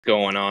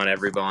Going on,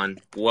 everyone?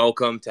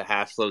 Welcome to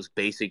Hashflow's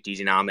Basic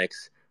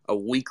Degenomics, a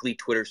weekly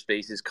Twitter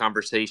Spaces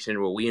conversation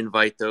where we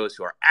invite those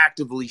who are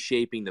actively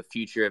shaping the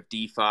future of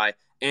DeFi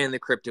and the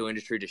crypto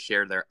industry to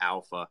share their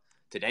alpha.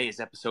 Today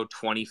is episode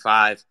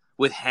 25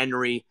 with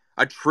Henry,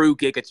 a true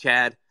Giga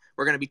Chad.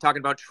 We're going to be talking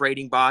about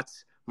trading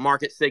bots,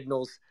 market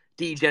signals,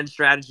 degen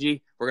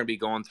strategy. We're going to be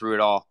going through it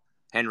all.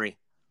 Henry,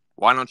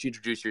 why don't you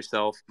introduce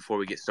yourself before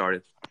we get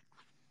started?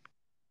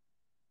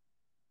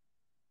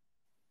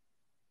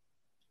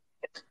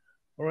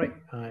 All right.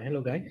 Hello,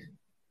 guys.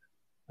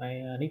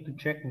 I need to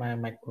check my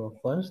micro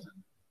first.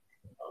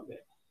 Okay.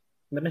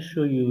 Let me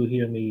sure you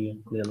hear me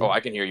clearly. Oh,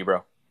 I can hear you,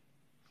 bro.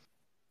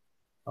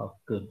 Oh,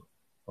 good.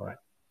 All right.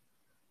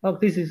 Oh,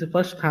 this is the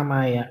first time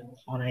I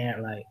on air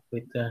like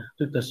with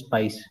Twitter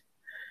Space.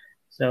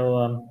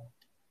 So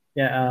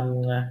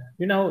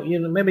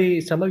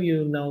maybe some of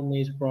you know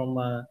me from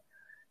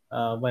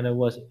when I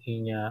was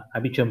in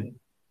Arbitrum,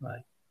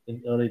 like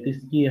in early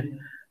this year,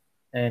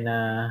 and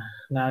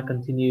now I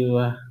continue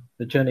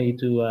the journey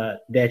to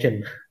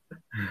Degen,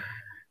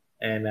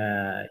 and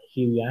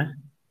here we are.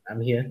 I'm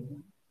here.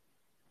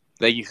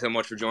 Thank you so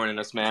much for joining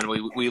us, man.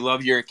 We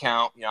love your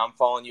account. I'm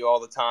following you all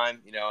the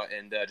time,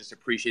 and just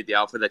appreciate the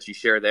alpha that you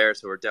share there.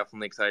 So we're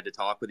definitely excited to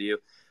talk with you.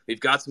 We've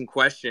got some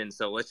questions,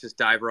 so let's just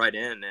dive right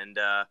in. And,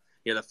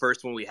 the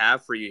first one we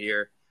have for you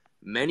here,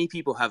 many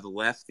people have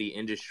left the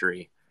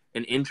industry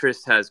and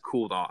interest has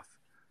cooled off.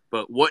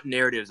 But what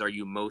narratives are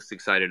you most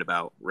excited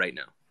about right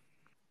now?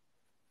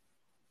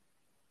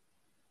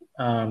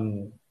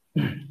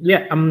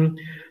 Yeah.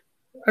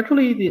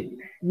 Actually,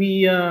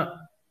 we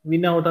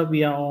know that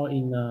we are all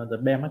in the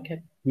bear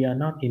market. We are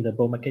not in the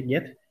bull market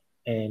yet,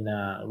 and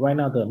right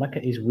now the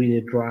market is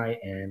really dry,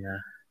 and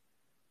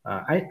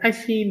I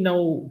see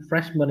no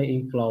fresh money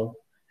inflow,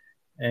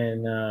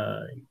 and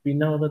we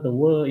know that the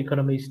world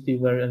economy is still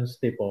very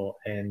unstable,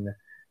 and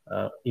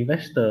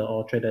investor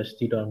or traders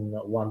still don't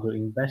want to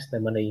invest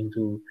their money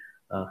into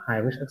high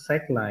risk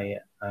asset like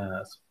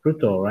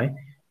crypto, right?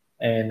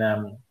 And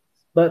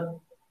but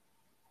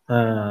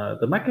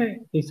the market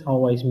is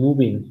always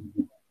moving,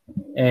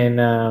 and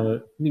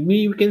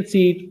we can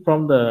see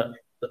from the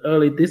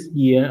early this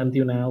year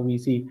until now we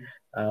see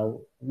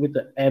with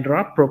the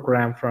airdrop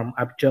program from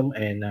Arbitrum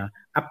and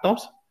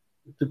Aptos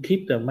to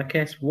keep the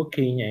markets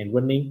working and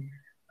running,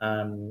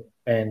 and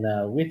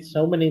with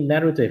so many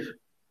narrative,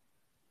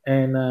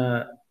 and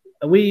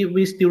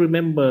we still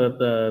remember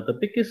the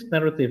biggest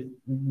narrative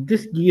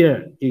this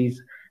year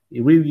is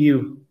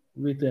review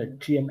with the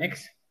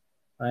GMX,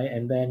 right?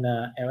 And then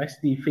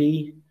LSD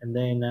fee, and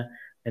then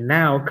and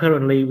now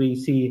currently we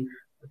see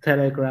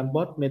Telegram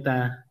bot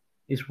Meta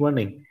is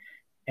running,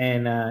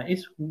 and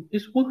it's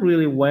worked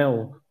really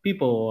well.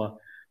 People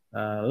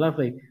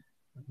love it.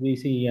 We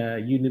see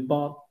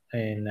Unibot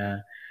and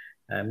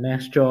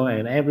Mastro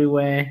and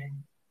everywhere,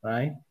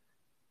 right?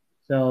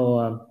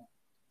 So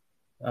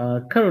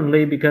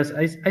currently, because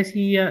I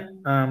see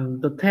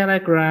the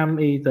Telegram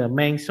is the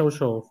main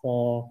social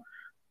for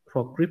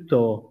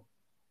crypto.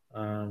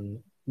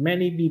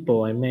 Many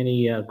people and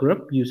many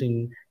group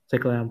using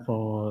Telegram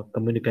for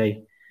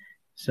communicate.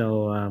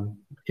 So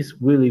it's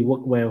really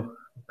work well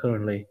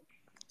currently.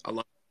 I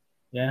love.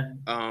 Yeah.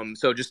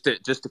 So just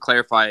to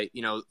clarify,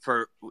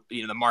 for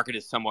the market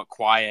is somewhat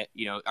quiet.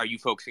 Are you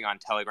focusing on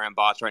Telegram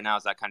bots right now?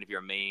 Is that kind of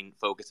your main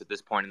focus at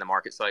this point in the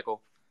market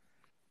cycle?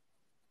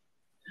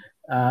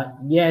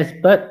 Yes,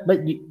 but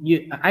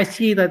I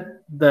see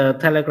that the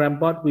Telegram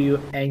bot will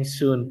end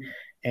soon,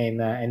 and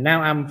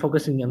now I'm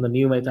focusing on the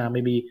new meta.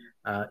 Maybe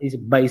it's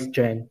base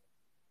chain.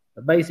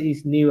 The base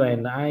is new,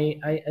 and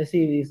I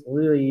see it's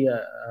really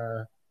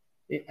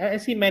I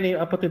see many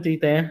opportunity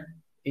there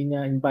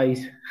in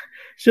base.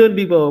 Soon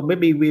people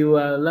maybe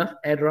will love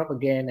airdrop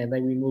again, and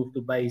then we move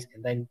to base,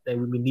 and then there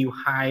will be new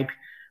hype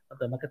of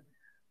the market,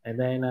 and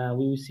then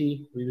we will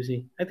see. We will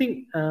see. I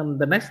think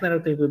the next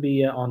narrative will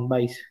be on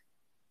base.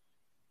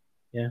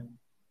 Yeah,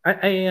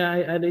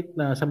 I did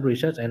some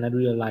research, and I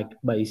really like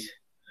base.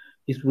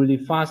 It's really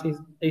fast.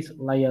 It's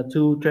layer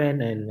two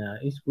trend, and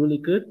it's really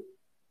good.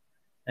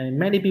 And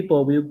many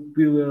people will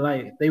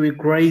like they will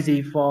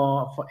crazy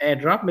for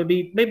airdrop.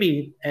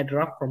 Maybe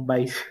airdrop from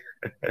base.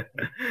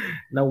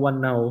 No one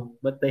know,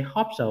 but they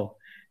hope so,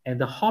 and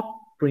the hope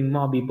bring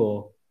more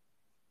people.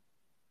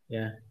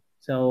 Yeah.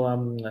 So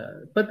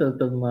but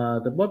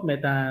the bot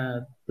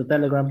meta, the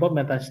Telegram bot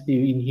meta is still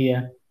in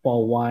here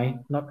for a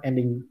while, not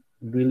ending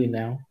really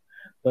now.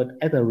 But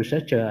as a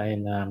researcher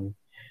and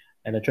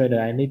a trader,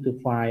 I need to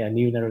find a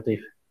new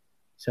narrative.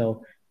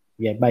 So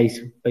yeah,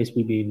 base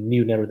will be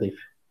new narrative.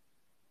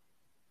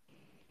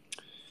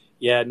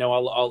 Yeah, no,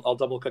 I'll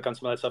double click on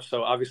some of that stuff.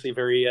 So obviously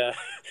very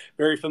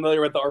very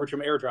familiar with the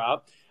Arbitrum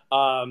airdrop.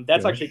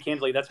 That's Sure. actually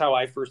candidly, that's how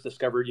I first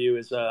discovered you.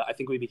 Is I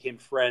think we became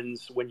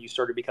friends when you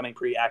started becoming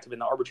pretty active in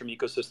the Arbitrum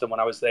ecosystem when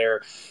I was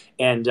there.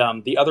 And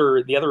the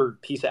other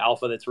piece of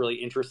alpha that's really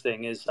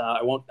interesting is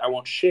I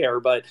won't share,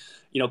 but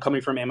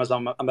coming from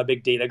Amazon, I'm a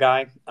big data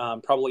guy.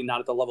 Probably not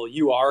at the level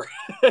you are,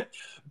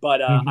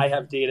 but I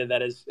have data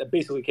that is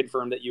basically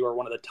confirmed that you are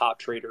one of the top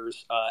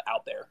traders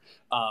out there.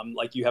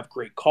 Like you have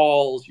great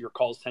calls. Your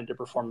calls tend to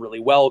perform really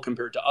well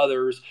compared to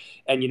others.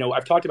 And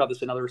I've talked about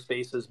this in other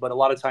spaces, but a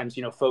lot of times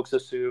folks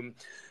assume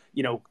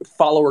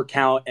follower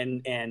count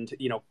and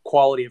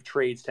quality of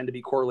trades tend to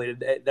be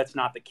correlated. That's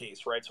not the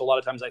case, right? So a lot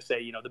of times I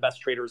say the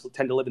best traders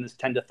tend to live in this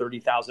 10 to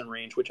 30,000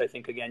 range, which I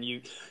think again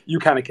you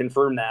kind of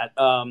confirm that.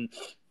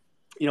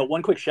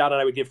 One quick shout out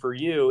I would give for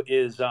you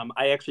is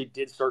I actually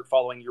did start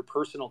following your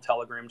personal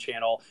Telegram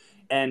channel,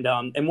 and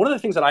one of the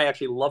things that I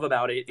actually love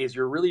about it is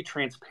you're really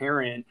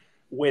transparent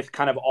with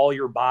kind of all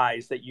your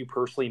buys that you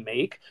personally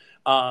make.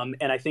 And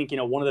I think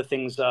one of the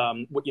things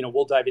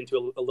we'll dive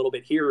into a little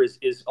bit here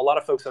is a lot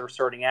of folks that are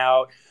starting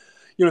out.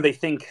 They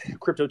think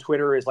crypto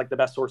Twitter is like the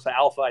best source of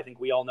alpha. I think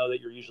we all know that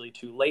you're usually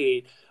too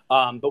late.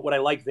 But what I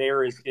like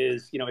there is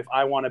if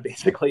I want to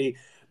basically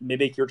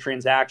mimic your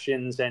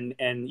transactions and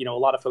a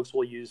lot of folks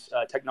will use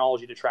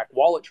technology to track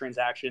wallet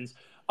transactions.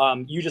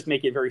 You just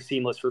make it very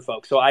seamless for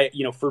folks. So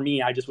for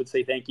me, I just would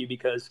say thank you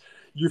because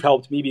you've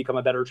helped me become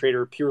a better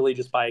trader purely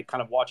just by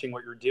kind of watching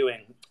what you're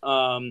doing.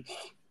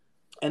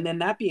 And then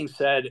that being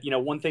said,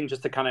 one thing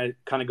just to kind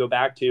of go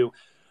back to,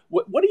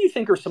 what do you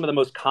think are some of the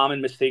most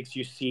common mistakes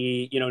you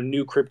see,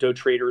 new crypto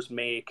traders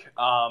make?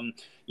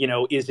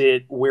 Is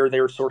it where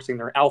they're sourcing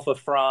their alpha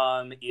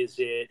from? Is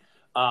it,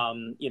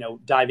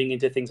 diving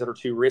into things that are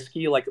too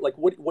risky? Like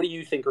what do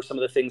you think are some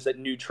of the things that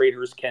new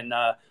traders can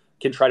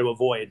try to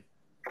avoid?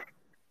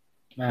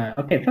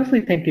 Okay,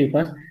 firstly, thank you.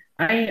 First,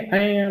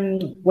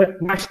 what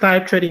my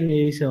style trading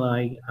is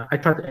like I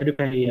try to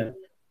educate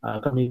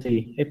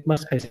community as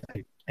much as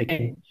I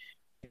can.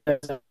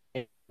 Because,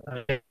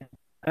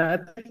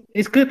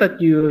 it's good that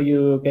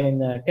you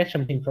can get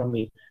something from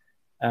me.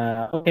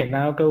 Okay,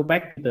 now go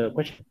back to the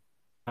question.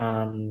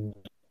 Um,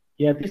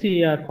 yeah, this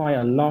is quite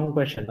a long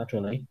question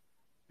actually,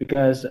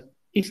 because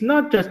it's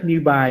not just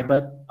new buy,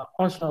 but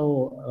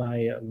also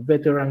like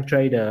veteran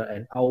trader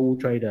and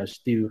old trader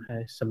still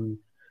has some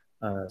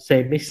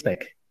same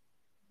mistake,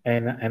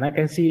 and I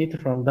can see it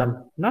from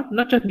them,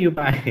 not just new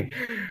buy.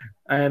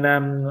 And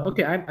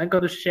okay, I'm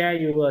going to share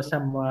you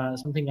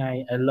something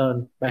I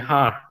learned by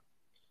heart.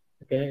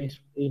 Okay, it's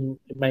in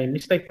my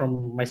mistake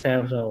from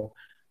myself, so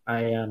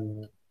I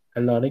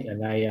learn it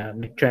and I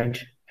make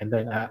change and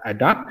then I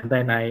adapt and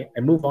then I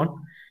move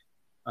on,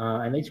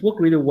 and it's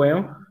worked really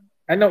well.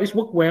 I know it's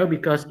worked well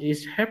because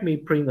it's helped me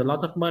print a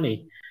lot of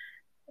money.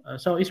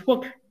 So it's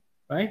worked,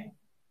 right?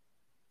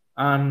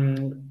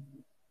 Um,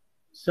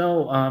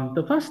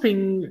 the first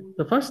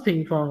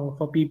thing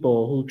for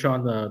people who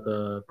join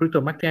the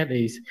crypto market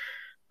is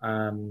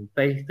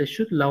they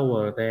should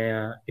lower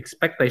their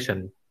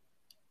expectation.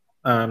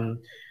 Um,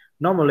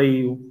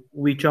 Normally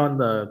we join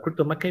the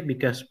crypto market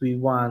because we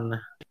want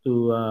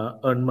to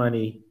earn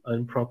money,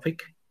 earn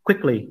profit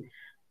quickly,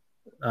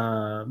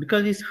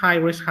 because it's high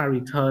risk, high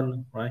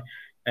return, right?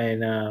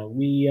 And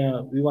we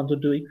want to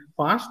do it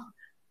fast,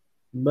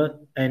 but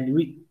and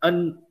we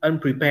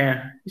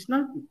unprepared. It's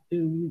not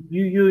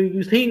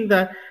you think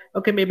that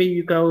okay, maybe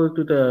you go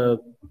to the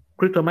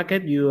crypto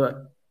market, you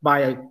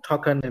buy a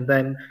token, and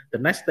then the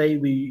next day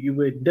you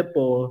will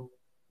double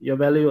your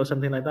value or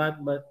something like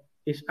that. But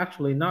it's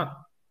actually not.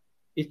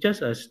 It's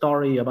just a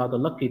story about the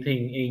lucky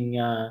thing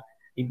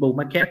in bull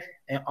market.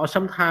 Or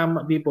sometimes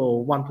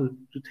people want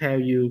to tell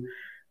you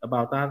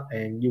about that,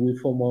 and you will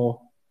FOMO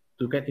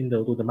to get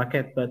into to the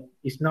market, but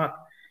it's not,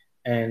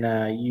 and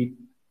you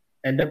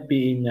end up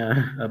being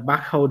a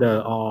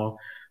backholder or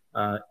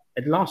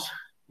at loss.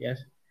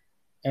 Yes,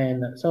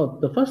 and so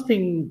the first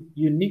thing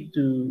you need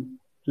to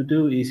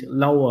do is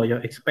lower your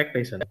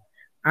expectation.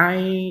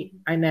 I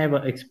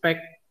never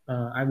expect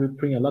I will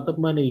bring a lot of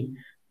money.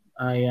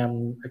 I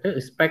just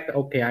expect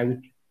okay I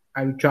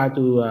will try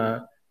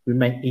to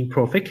remain in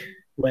profit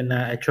when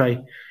I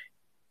try.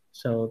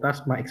 So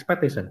that's my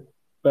expectation.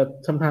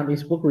 But sometimes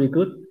it's work really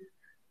good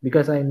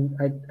because I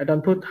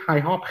don't put high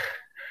hope.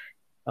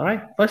 All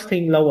right. First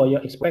thing, lower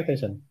your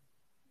expectation.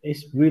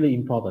 It's really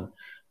important.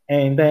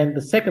 And then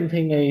the second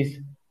thing is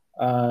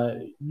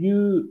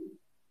you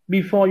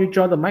before you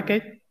join the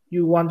market,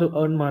 you want to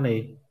earn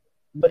money,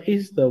 but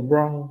it's the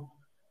wrong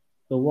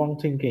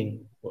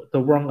thinking, the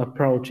wrong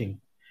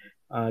approaching.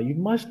 You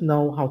must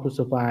know how to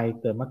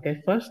survive the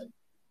market first,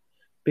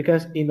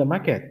 because in the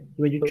market,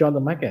 when you join the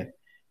market,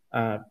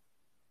 uh,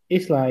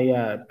 it's like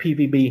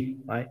PVB,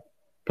 right?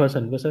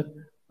 Person versus,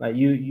 like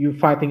you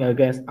fighting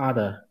against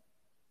other,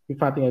 you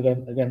fighting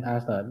against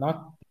other.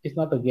 Not it's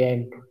not a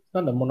game, it's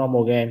not a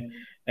normal game.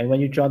 And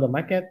when you join the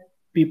market,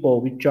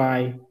 people will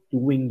try to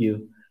win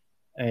you.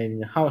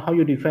 And how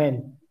you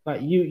defend?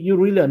 Like you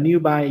really a new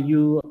buy,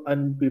 you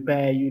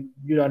unprepared,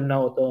 you don't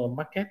know the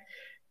market,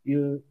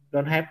 you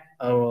don't have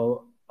a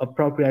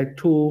appropriate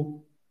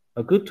tool,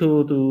 a good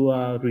tool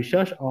to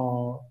research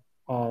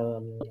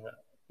or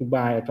to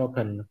buy a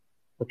token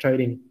for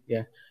trading.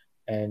 Yeah,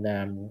 and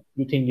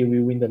you think you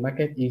will win the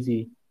market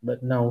easy,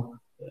 but no,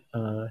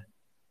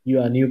 you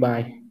are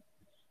newbie.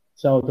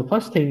 So the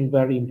first thing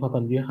very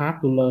important, you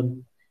have to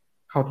learn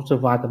how to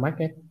survive the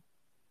market,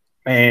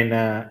 and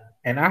uh,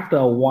 and after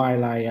a while,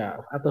 like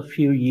after a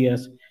few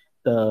years,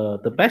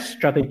 the best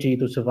strategy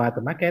to survive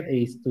the market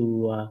is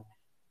to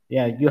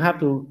yeah, you have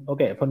to,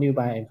 okay, for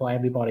newbie and for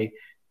everybody,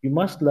 you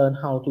must learn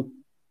how to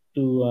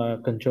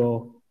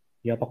control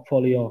your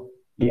portfolio,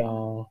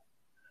 your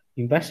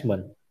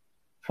investment.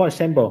 For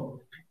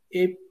example,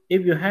 if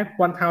you have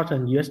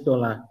 1,000 US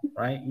dollar,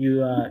 right,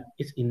 you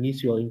it's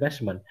initial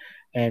investment,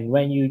 and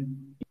when you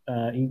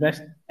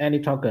invest any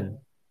token,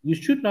 you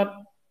should not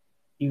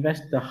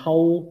invest your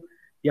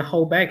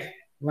whole bag.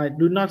 Like,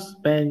 do not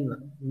spend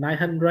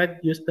 900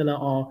 US dollar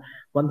or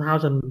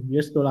 1,000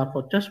 US dollar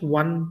for just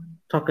one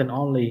token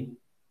only,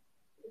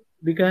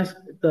 because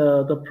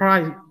the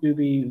price will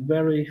be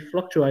very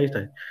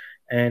fluctuated,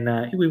 and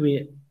it will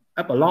be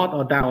up a lot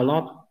or down a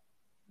lot.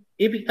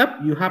 If it's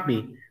up, you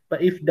happy,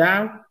 but if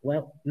down,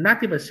 well,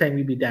 90%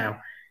 will be down,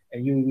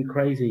 and you will be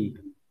crazy,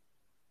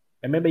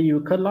 and maybe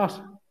you cut loss,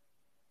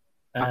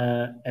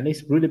 and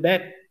it's really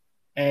bad,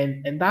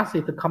 and that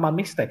is the common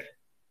mistake.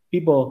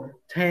 People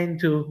tend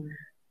to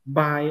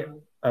buy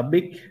a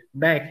big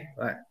bag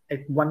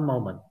at one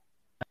moment,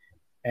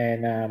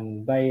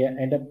 and they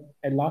end up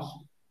at loss.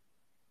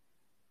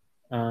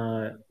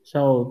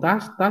 So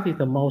that is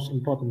the most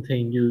important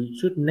thing. You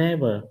should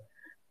never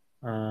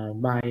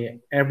buy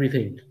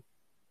everything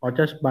or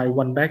just buy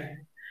one bag.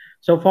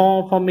 So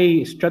for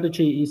me,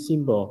 strategy is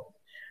simple.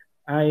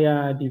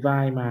 I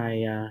divide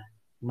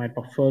my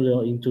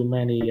portfolio into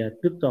many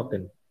good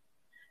tokens,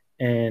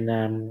 and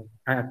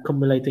I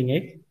accumulating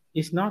it.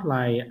 It's not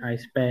like I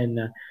spend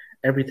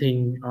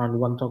everything on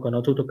one token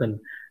or two token.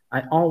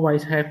 I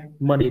always have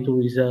money to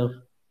reserve,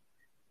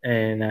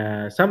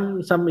 and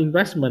some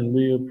investment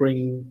will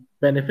bring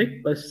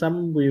benefit, but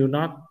some will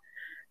not,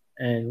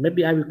 and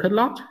maybe I will cut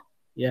lot.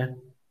 Yeah,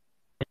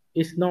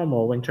 it's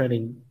normal when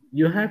trading.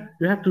 You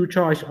have two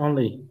choice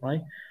only,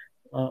 right?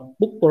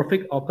 Book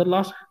profit or cut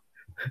loss.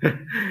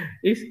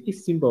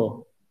 It's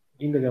simple.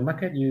 In the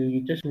market,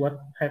 you just what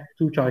have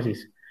two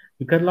choices: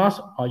 you cut loss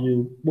or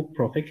you book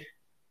profit.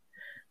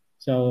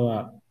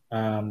 So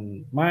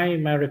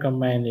my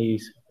recommend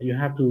is you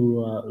have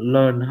to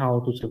learn how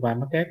to survive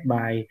market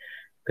by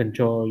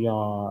control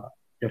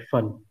your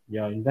fund,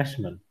 your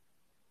investment.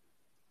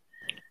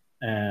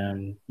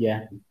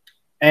 Yeah,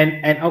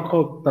 and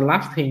also the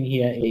last thing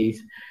here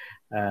is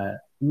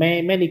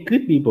many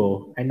good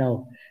people I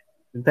know,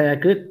 they are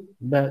good,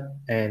 but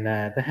and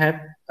they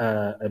have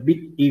a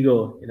big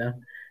ego, you know.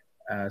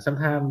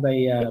 Sometimes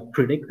they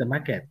predict the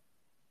market,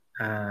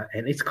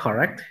 and it's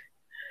correct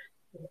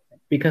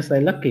because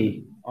they're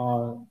lucky,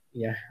 or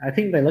yeah, I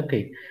think they're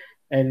lucky,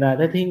 and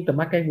they think the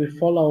market will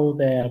follow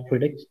their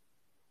predict,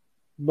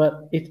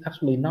 but it's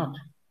actually not,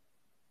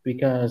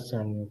 because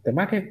the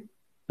market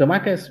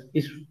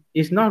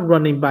is not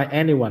running by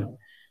anyone,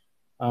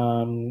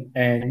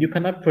 and you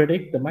cannot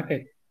predict the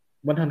market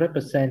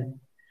 100%.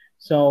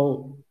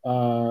 So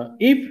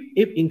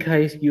if in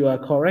case you are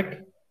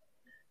correct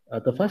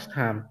the first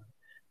time,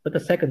 but the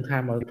second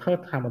time or the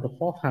third time or the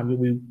fourth time you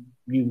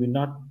will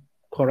not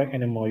correct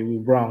anymore. You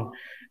will wrong,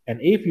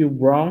 and if you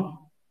wrong,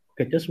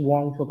 okay, just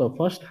wrong for the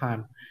first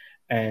time,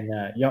 and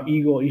your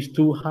ego is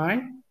too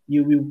high,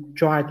 you will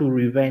try to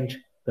revenge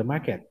the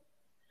market.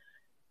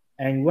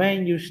 And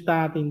when you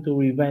starting to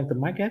revenge the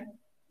market,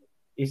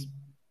 it's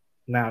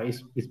now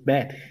it's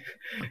bad.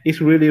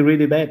 It's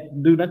really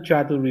bad. Do not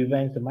try to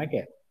revenge the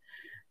market.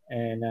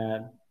 And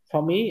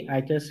for me,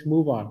 I just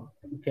move on.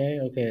 Okay,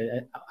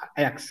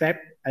 I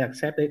accept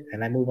it,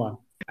 and I move on.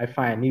 I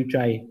find a new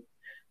trade.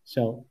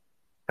 So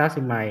that's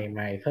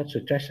my third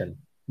suggestion.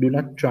 Do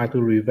not try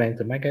to revenge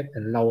the market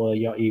and lower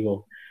your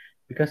ego,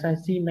 because I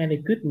see many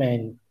good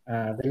men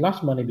they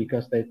lost money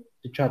because they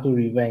try to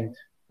revenge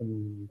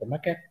the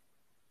market.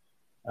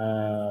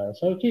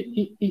 So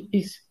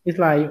it's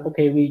like,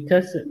 okay, we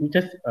just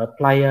a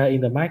player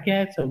in the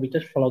market, so we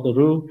just follow the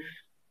rule.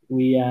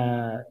 We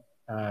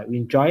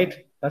enjoy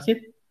it. That's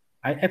it.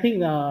 I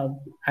think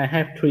I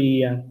have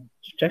three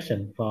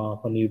suggestions for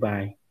new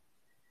buy.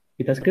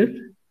 Is that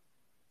good?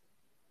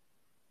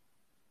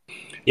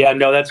 Yeah,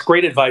 no, that's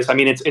great advice. I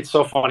mean, it's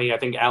so funny. I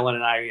think Alan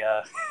and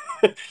I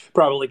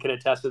probably can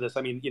attest to this.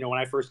 I mean, when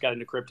I first got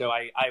into crypto,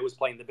 I was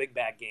playing the big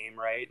bag game,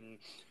 right? And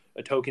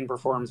a token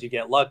performs, you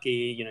get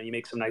lucky, you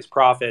make some nice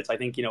profits. I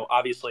think,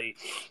 obviously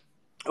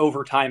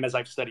over time, as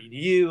I've studied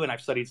you and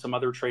I've studied some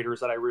other traders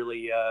that I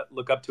really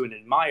look up to and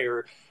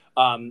admire,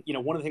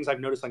 one of the things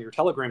I've noticed on your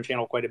Telegram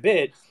channel quite a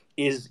bit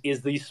is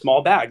these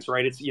small bags,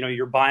 right? It's,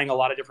 you're buying a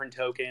lot of different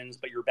tokens,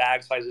 but your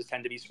bag sizes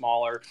tend to be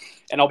smaller.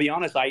 And I'll be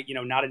honest,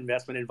 not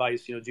investment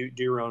advice, do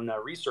your own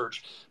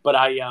research, but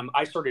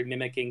I started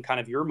mimicking kind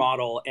of your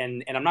model,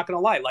 and I'm not going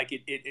to lie, like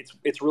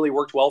it's really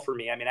worked well for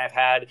me. I mean, I've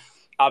had,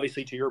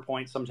 obviously, to your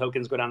point, some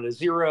tokens go down to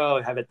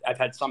zero. I've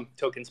had some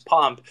tokens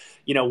pump.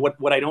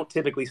 What I don't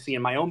typically see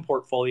in my own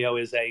portfolio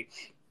is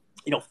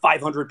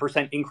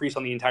 500% increase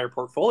on the entire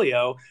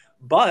portfolio.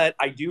 But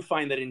I do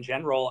find that in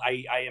general,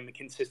 I am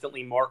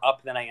consistently more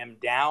up than I am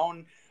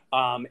down.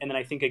 And then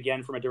I think,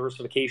 again, from a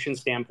diversification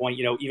standpoint,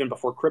 even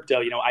before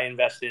crypto, I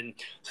invest in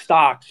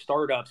stocks,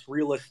 startups,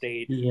 real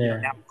estate,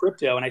 now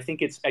crypto. And I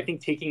think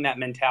taking that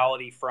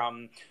mentality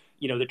from,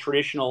 the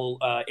traditional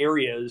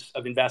areas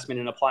of investment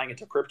and applying it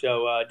to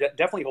crypto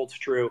definitely holds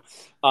true.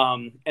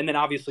 And then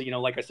obviously,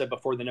 like I said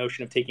before, the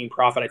notion of taking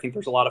profit, I think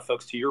there's a lot of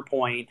folks, to your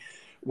point,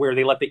 where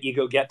they let the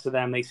ego get to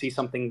them. They see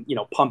something,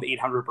 pump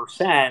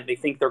 800%. They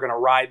think they're going to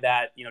ride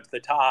that, to the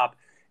top.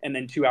 And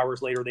then 2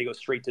 hours later, they go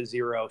straight to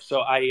zero.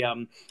 So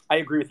I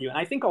agree with you. And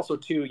I think also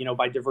too,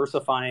 by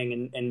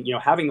diversifying and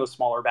having those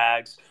smaller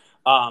bags,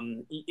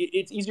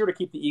 it's easier to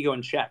keep the ego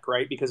in check,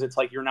 right? Because it's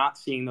like, you're not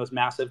seeing those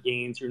massive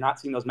gains. You're not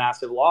seeing those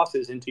massive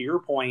losses. And to your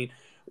point,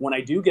 when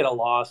I do get a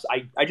loss,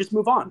 I just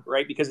move on,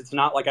 right? Because it's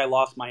not like I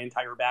lost my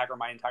entire bag or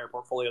my entire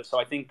portfolio. So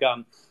I think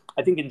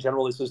in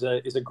general, this is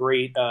a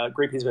great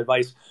piece of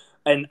advice.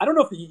 And I don't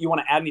know if you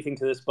want to add anything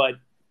to this, but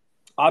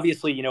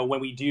obviously, when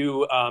we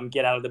do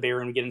get out of the bear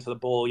and we get into the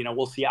bull,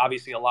 we'll see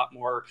obviously a lot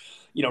more,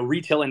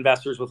 retail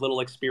investors with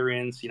little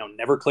experience,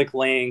 never click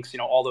links,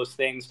 all those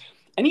things.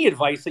 Any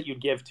advice that you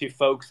give to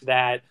folks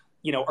that,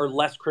 are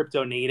less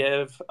crypto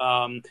native?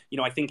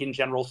 I think in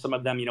general, some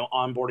of them,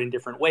 onboard in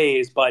different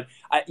ways, but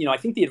I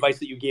think the advice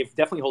that you gave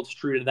definitely holds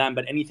true to them.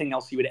 But anything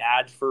else you would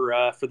add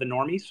for the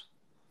normies?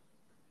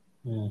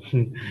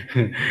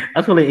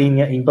 Actually,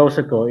 in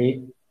Bosco,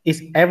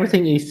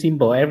 everything is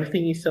simple.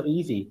 Everything is so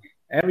easy.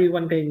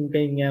 Everyone can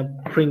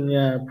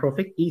bring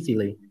profit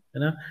easily.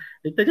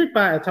 They just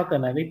buy a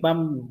token and it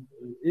bump.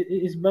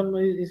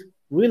 It's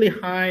really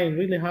high,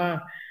 really hard.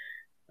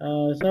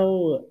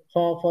 So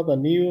for the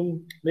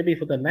new, maybe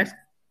for the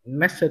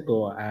next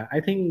cycle,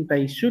 I think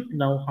they should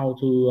know how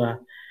to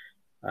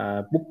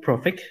book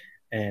profit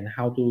and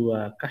how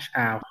to cash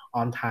out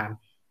on time.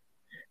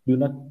 Do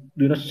not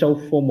show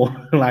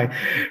FOMO like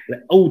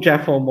ultra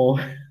FOMO.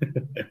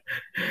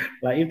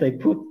 Like if they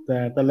put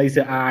the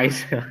laser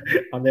eyes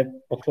on the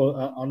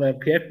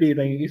PFP,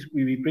 then it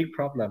will be a big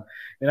problem.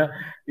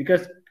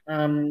 Because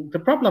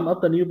the problem of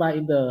the new buy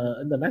in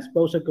the next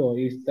cycle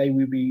is they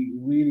will be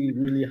really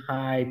really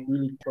high,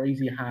 really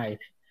crazy high,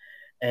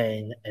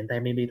 and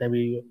then maybe they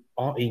will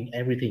all in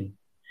everything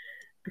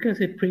because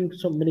it brings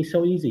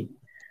so easy.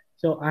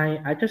 So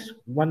I just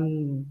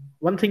one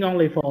thing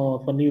only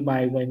for new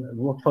buy when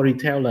for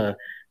retailer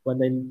when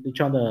they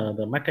join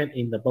the market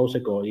in the bull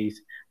cycle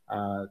is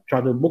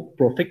try to book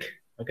profit.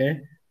 Okay,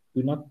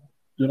 do not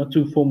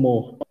do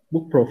FOMO.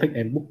 Book profit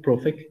and book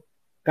profit,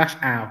 cash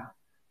out.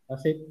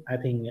 That's it. I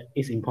think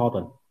it's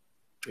important.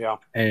 Yeah.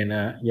 And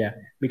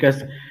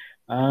because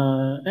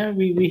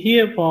we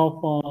here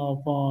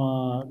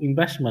for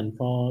investment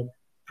for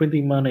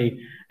printing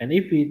money, and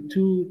if we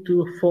do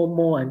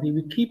FOMO and if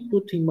we keep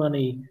putting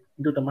money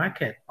into the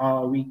market,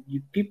 or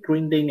you keep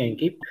printing and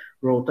keep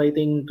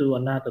rotating to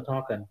another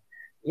token,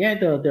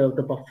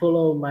 the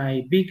portfolio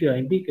might bigger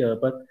and bigger.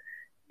 But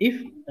if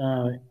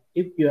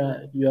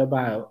you're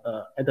about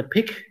at the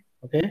peak,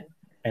 okay,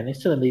 and it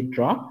suddenly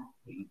drop,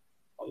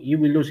 you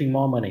will losing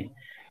more money,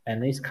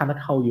 and it's cannot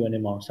hold you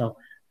anymore. So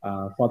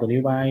for the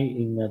new buy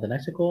in the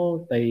next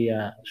cycle, they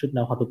should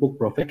know how to book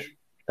profit.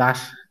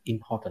 That's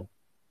important.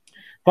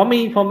 For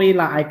me,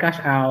 like I cash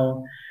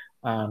out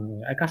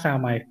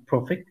my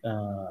profit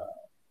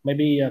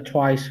maybe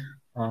twice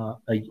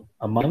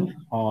a month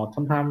or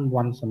sometimes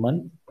once a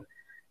month.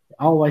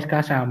 Always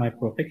cash out my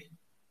profit.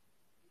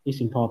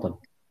 It's important.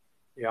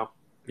 Yeah.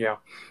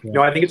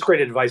 No, I think it's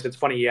great advice. It's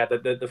funny,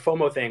 the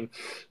FOMO thing.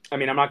 I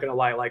mean, I'm not going to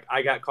lie. Like,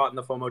 I got caught in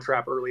the FOMO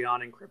trap early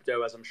on in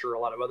crypto, as I'm sure a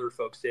lot of other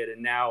folks did,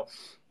 and now,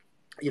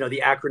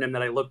 the acronym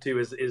that I look to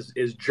is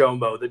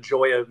JOMO, the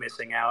joy of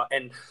missing out.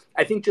 And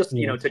I think just,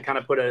 to kind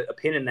of put a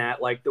pin in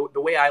that, like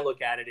the way I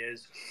look at it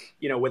is,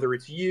 whether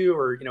it's you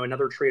or,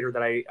 another trader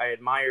that I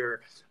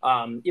admire,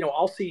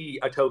 I'll see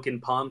a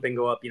token pump and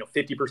go up,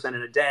 50%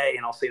 in a day.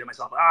 And I'll say to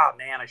myself,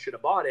 man, I should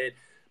have bought it.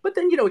 But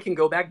then, it can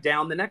go back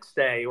down the next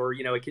day, or,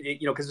 it can,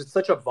 because it's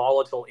such a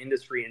volatile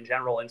industry in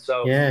general. And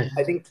so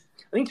I think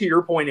to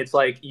your point, it's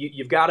like,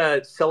 you've got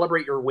to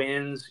celebrate your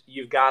wins.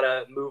 You've got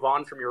to move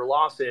on from your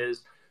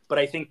losses. But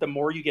I think the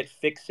more you get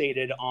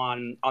fixated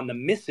on the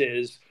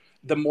misses,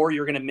 the more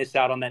you're going to miss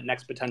out on that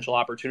next potential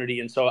opportunity.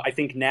 And so I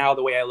think now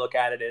the way I look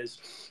at it is,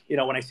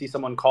 when I see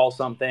someone call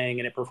something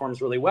and it performs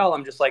really well,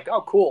 I'm just like,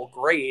 oh, cool,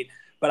 great.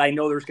 But I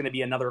know there's going to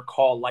be another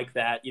call like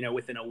that,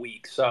 within a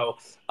week. So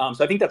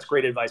I think that's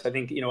great advice. I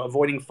think,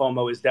 avoiding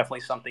FOMO is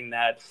definitely something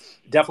that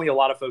definitely a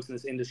lot of folks in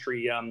this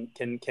industry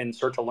can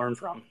start to learn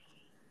from.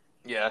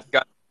 Yeah,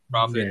 got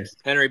profit,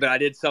 Henry. But I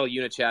did sell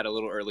Unichat a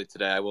little early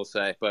today, I will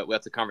say. But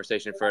that's a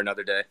conversation for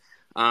another day.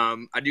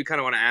 I do kind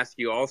of want to ask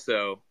you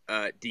also,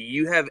 do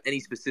you have any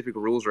specific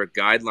rules or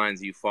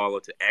guidelines you follow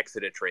to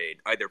exit a trade,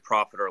 either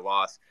profit or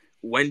loss?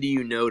 When do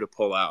you know to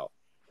pull out?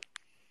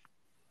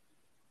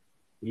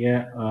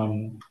 Yeah.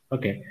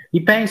 Okay.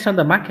 Depends on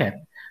the market.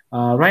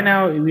 Right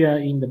now we are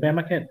in the bear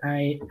market.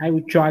 I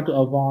will try to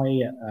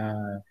avoid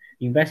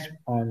invest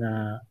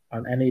on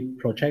any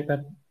project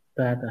that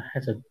that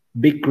has a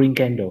big green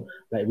candle,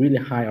 like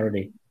really high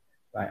already.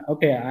 Right.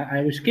 Okay,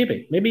 I will skip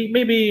it.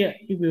 Maybe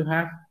it will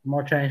have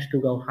more chance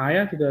to go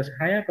higher,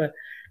 but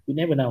we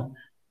never know.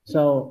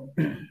 So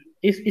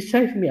it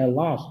saves me a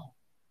lot.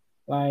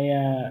 Like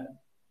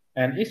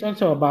and it's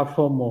also about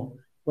FOMO.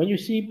 When you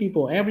see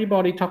people,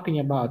 everybody talking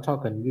about a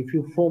token, you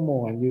feel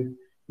FOMO and you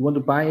want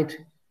to buy it,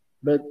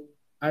 but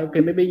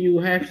okay, maybe you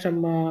have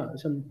some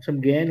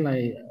gain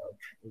like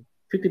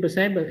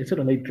 50%, but it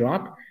suddenly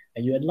drop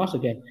and you had loss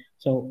again.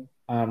 So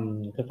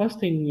the first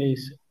thing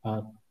is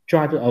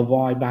try to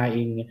avoid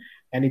buying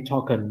any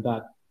token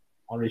that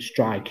only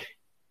strike.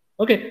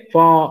 Okay,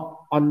 for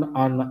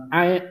on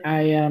I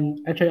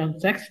actually on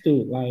Zex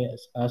too, like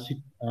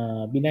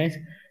Binance,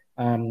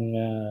 um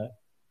uh,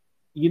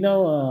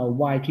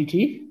 YGG,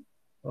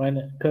 right?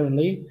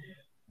 Currently,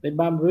 they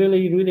bump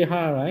really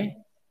hard, right?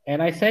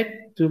 And I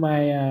said to my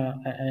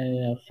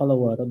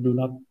follower that do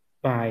not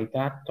buy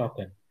that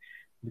token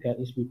because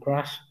it will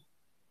crash,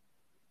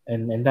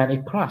 and then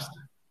it crashed.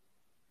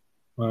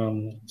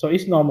 So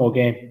it's normal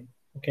game.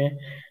 Okay.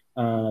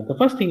 The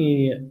first thing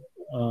is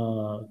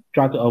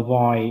try to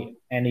avoid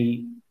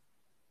any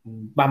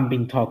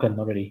bumping token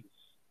already.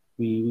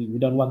 We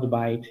don't want to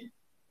buy it,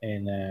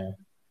 and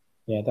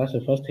yeah, that's the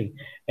first thing.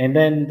 And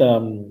then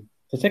the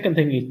second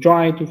thing is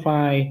try to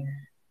find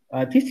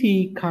this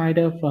is kind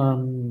of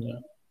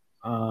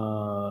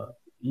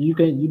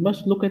you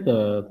must look at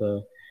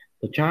the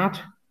chart,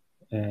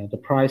 the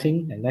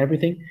pricing and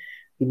everything.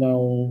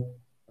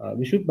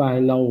 We should buy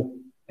low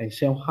and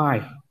sell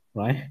high,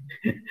 right?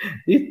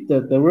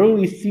 The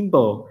rule is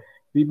simple.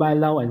 We buy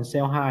low and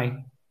sell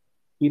high.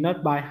 We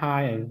not buy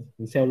high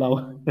and sell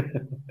low.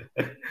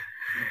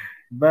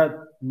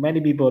 But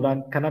many people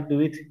don't cannot do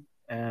it.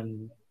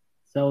 And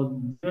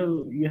so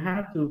you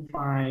have to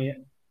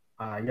find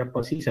your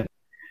position.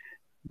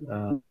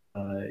 You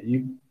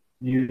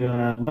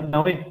must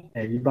know it,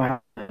 and you buy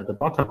the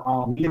bottom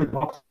or middle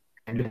box,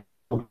 and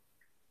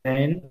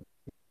then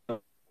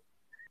so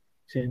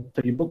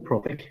you book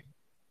profit.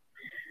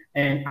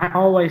 And I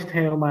always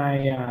tell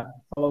my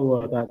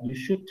follower that you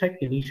should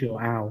take initial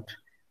out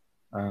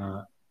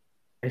uh,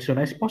 as soon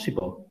as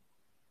possible.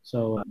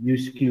 So you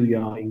secure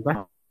your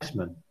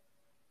investment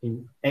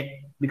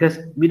because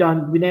we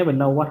never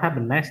know what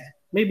happened next.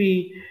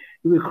 Maybe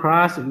it will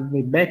crash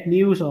with bad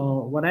news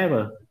or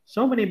whatever.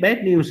 So many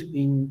bad news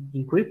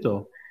in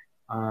crypto.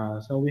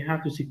 So we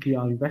have to secure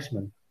our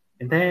investment,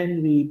 and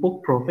then we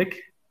book profit.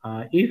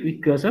 If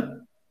it goes up,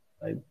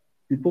 uh,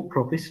 we book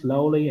profit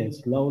slowly and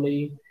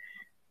slowly.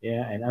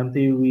 Yeah, and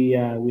until we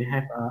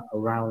have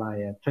around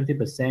like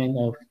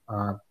 20%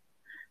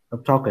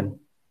 of token,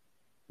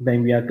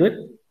 then we are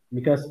good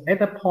because at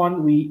that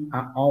point we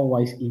are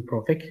always in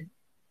profit.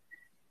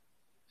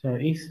 So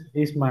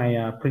it's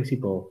my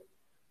principle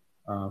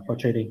for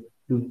trading.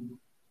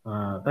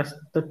 That's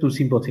the two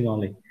simple thing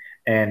only,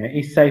 and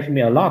it saves me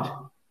a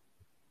lot.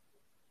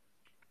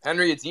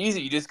 Henry, it's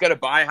easy. You just got to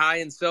buy high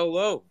and sell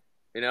low.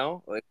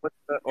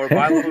 Or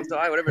buy low and sell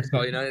high, whatever it's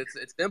called.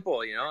 It's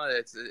simple. You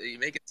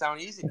make it sound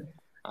easy.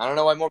 I don't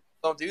know why more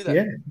people don't do that.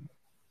 Yeah.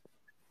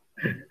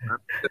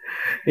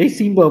 It's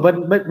simple,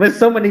 but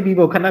so many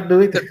people cannot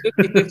do it.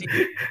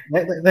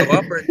 Go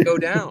up or go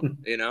down.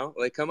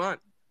 Come on.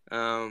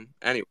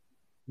 Anyway,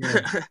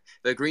 yeah.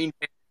 The green,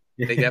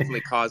 they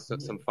definitely caused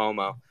some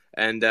FOMO.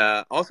 And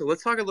also,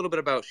 let's talk a little bit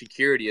about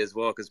security as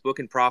well, because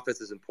booking profits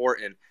is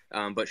important,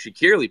 but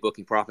securely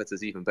booking profits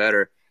is even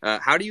better.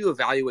 How do you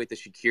evaluate the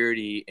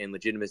security and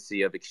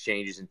legitimacy of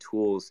exchanges and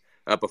tools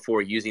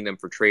before using them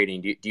for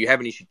trading? Do you have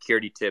any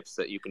security tips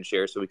that you can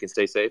share so we can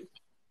stay safe?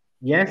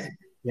 Yes.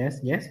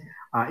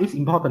 It's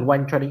important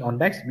when trading on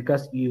DEX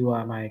because you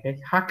might get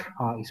hack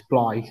or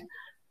exploit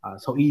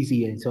so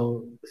easy and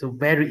so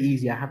very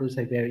easy. I have to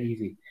say very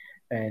easy.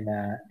 And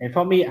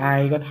for me,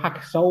 I got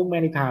hacked so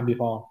many times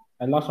before.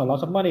 I lost a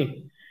lot of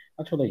money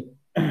actually,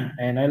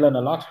 and I learned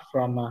a lot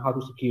from how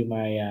to secure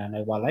my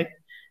wallet,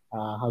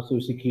 how to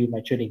secure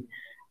my trading.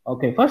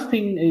 Okay, first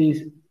thing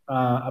is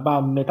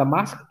about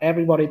MetaMask.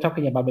 Everybody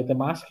talking about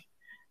MetaMask.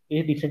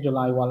 It's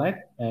decentralized wallet,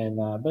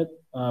 and but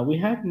we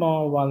have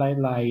more wallet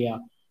like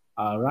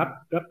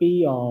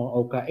Rappi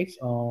or OKX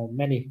or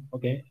many.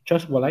 Okay,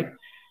 Trust wallet,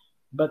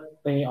 but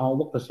they all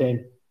work the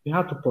same. You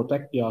have to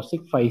protect your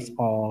SIG face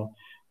or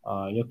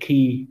your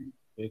key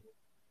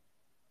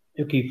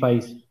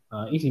face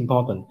is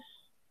important.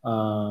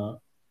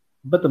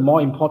 But the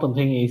more important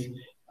thing is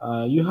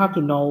you have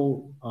to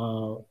know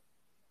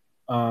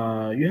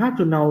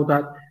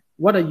that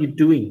what are you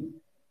doing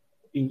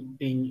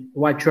in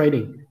while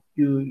trading.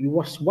 You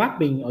were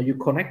swapping or you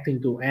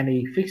connecting to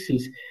any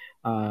fixes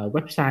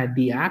website,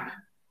 the app.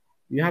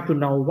 You have to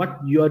know what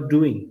you are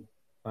doing.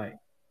 Right?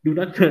 Do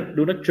not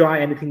do not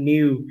try anything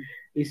new.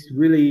 It's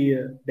really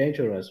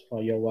dangerous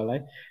for your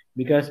wallet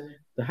because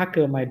the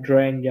hacker might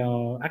drain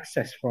your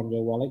access from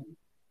your wallet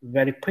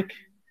very quick.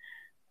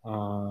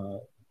 Uh,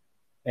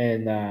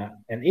 and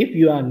if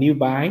you are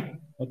newbie,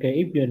 okay,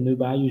 if you're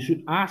newbie, you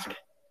should ask.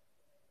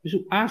 You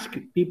should ask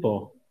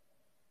people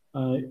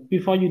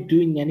before you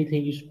doing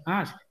anything. You should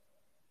ask.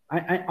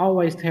 I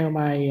always tell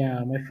my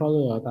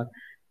follower that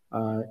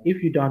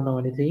if you don't know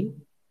anything,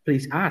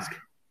 please ask.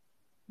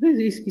 This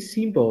is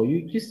simple.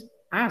 You just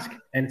ask,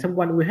 and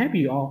someone will help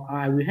you, or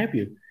I will help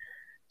you.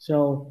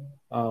 So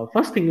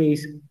first thing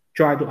is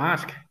try to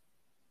ask,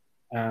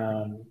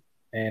 um,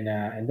 and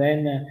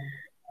then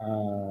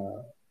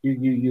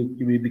you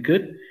will be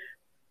good.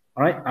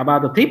 All right.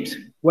 About the tips,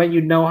 when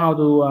you know how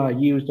to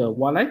use the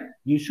wallet,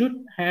 you should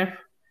have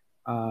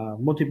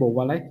multiple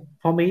wallets.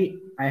 For me,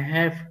 I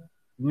have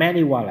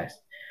many wallets,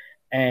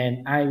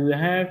 and I will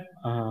have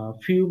a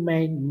few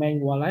main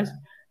wallets.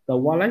 The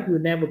wallet will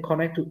never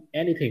connect to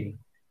anything.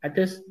 I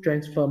just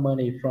transfer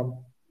money from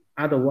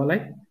other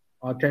wallet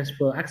or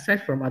transfer access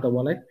from other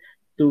wallet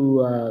to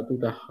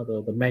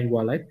the main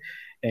wallet,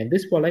 and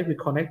this wallet will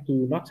connect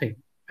to nothing.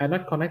 I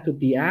not connect to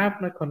the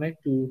app, not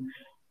connect to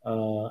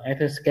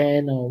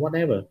Etherscan or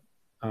whatever.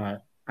 Uh,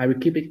 I will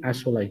keep it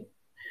isolated,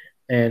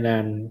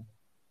 and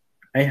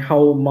I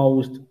hold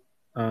most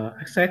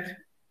asset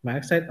my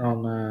asset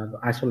on the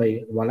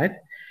isolate wallet,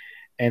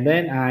 and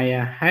then I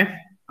have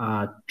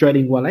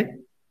trading wallet.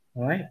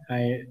 All right,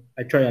 I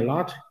trade a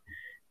lot,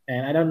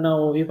 and I don't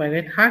know if I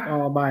get hacked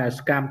or by a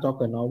scam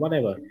token or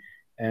whatever.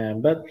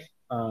 But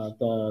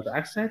the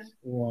access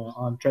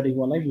on trading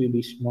wallet will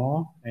be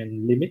small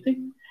and limited.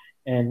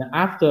 And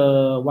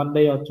after 1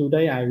 day or 2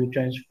 day, I will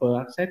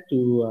transfer access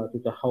to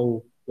the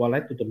whole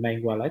wallet, to the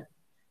main wallet,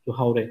 to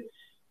hold it.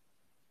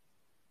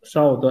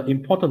 So the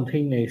important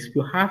thing is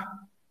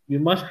you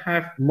must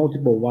have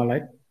multiple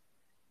wallet,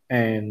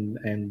 and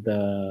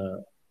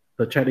the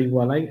trading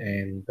wallet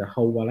and the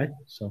whole wallet.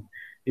 So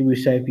it will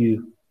save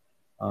you.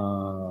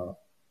 Uh,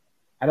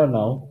 I don't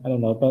know,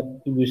 but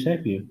it will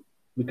save you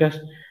because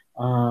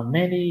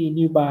many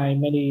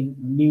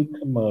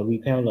newcomer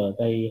retailer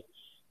they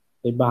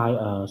buy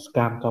a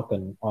scam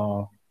token,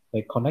 or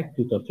they connect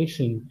to the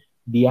phishing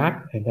the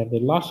app, and then they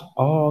lost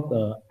all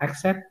the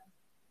access,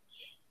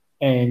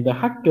 and the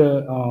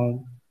hacker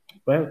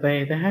well,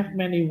 they have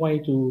many way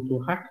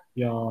to hack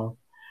your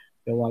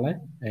wallet,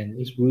 and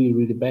it's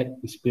really bad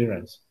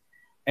experience.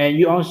 And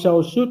you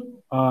also should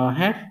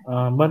have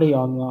money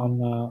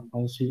on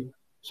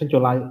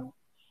centralized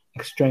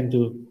exchange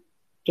too,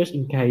 just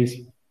in case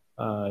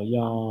uh,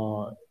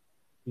 your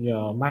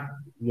your Mac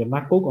your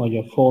MacBook or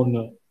your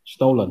phone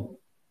stolen.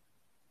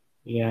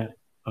 Yeah,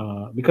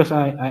 because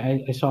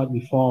I saw it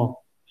before.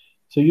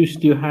 So you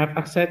still have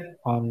access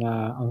on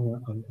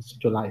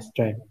centralized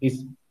exchange.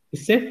 It's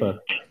safer.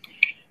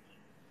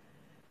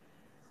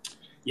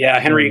 Yeah,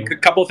 Henry, So a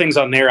couple of things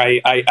on there.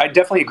 I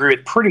definitely agree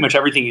with pretty much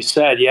everything you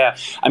said. Yeah,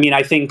 I mean,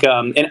 I think,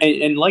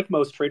 and like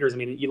most traders, I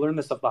mean, you learn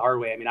this stuff the hard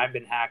way. I mean, I've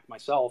been hacked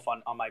myself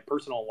on my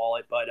personal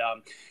wallet, but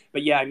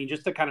yeah, I mean,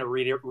 just to kind of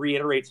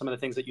reiterate some of the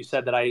things that you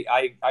said that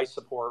I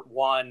support.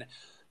 One,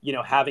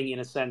 having in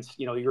a sense,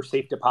 your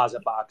safe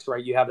deposit box,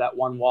 right? You have that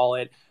one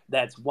wallet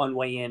that's one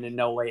way in and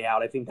no way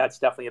out. I think that's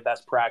definitely a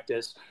best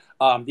practice.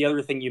 The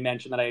other thing you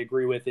mentioned that I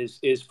agree with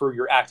is for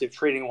your active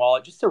trading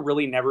wallet, just to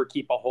really never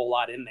keep a whole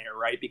lot in there,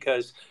 right?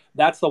 Because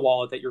that's the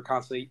wallet that you're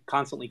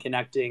constantly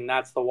connecting.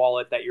 That's the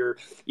wallet that you're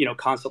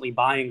constantly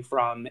buying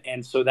from,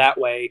 and so that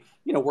way,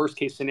 worst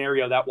case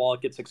scenario, that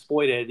wallet gets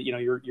exploited.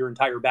 Your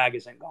entire bag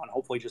isn't gone.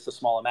 Hopefully, just a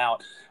small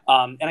amount.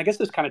 And I guess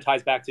this kind of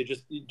ties back to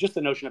just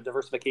the notion of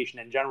diversification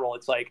in general.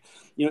 It's like,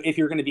 if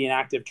you're going to be an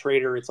active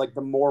trader, it's like the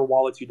more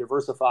wallets you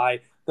diversify,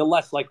 the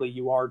less likely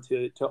you are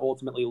to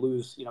ultimately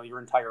lose your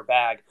entire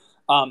bag.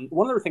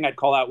 One other thing I'd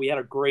call out, we had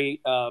a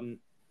great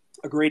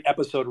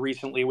episode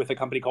recently with a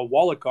company called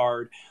Wallet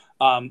Guard,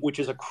 which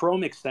is a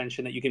Chrome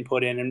extension that you can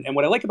put in. And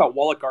what I like about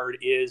Wallet Guard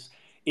is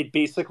it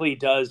basically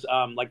does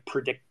like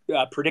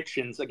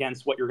predictions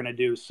against what you're going to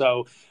do.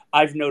 So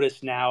I've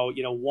noticed now,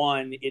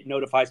 one, it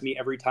notifies me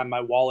every time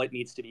my wallet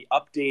needs to be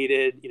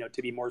updated,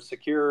 to be more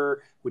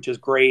secure, which is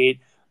great.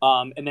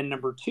 And then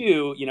number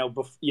two,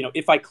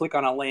 if I click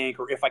on a link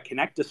or if I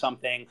connect to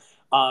something,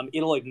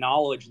 it'll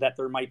acknowledge that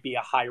there might be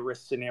a high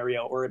risk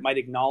scenario, or it might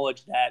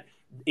acknowledge that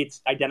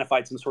it's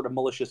identified some sort of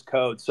malicious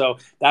code. So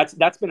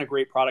that's been a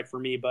great product for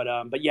me. But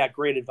yeah,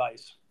 great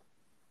advice.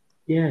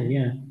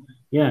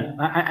 yeah.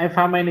 I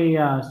found many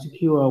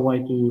secure way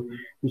to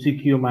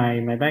secure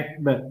my bag,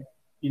 but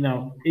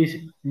is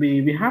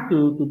we have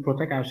to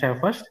protect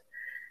ourselves first.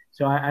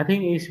 So I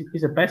think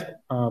it's the best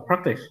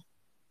practice.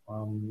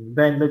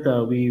 Then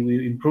later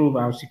we improve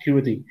our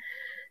security.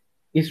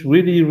 It's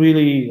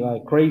really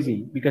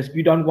crazy because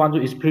we don't want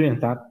to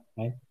experience that,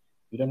 right?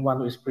 We don't want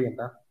to experience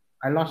that.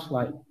 I lost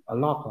like a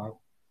lot, like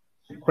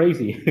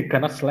crazy.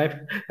 Cannot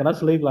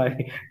sleep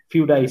like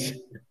few days.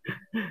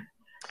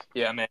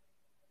 Yeah, man.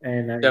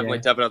 And Definitely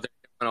tough out there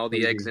on all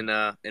the eggs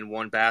crazy. in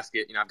one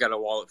basket. I've got a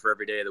wallet for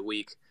every day of the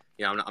week.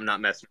 I'm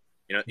not messing.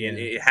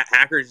 Yeah.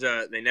 Hackers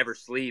they never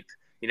sleep.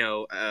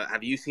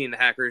 Have you seen the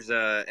hackers?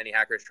 Any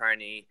hackers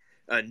trying any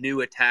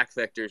new attack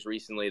vectors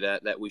recently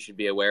that we should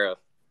be aware of?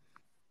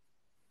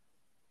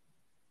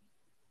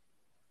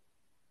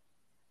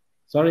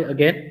 Sorry,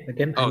 again,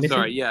 I Oh, missed it.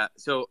 sorry. Yeah.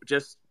 So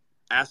just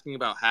asking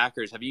about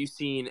hackers, have you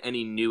seen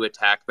any new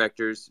attack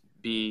vectors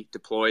be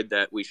deployed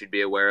that we should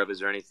be aware of? Is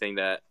there anything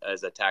that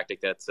as a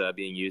tactic that's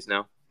being used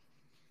now?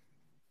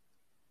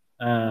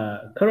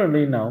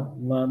 Currently no,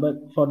 but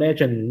for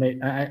legend,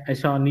 I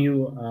saw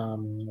new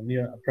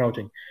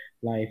approaching,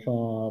 like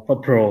for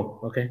pro,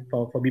 okay,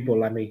 for people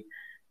like me,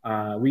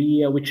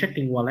 we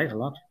checking wallet a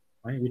lot,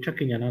 right? We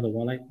checking another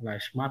wallet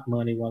like smart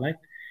money wallet.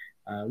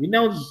 We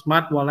know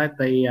smart wallet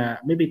they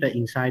maybe the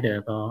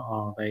insider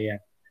or they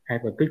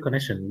have a good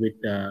connection with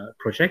the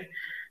project,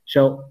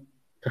 so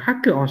the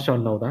hacker also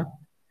know that,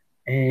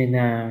 and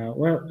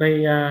well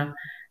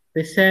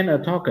they send a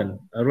token,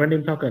 a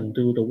random token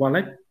to the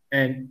wallet,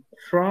 and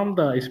from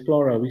the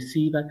explorer we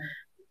see that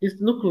it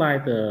look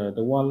like the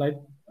wallet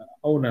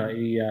owner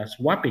is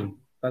swapping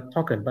that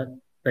token, but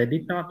they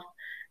did not.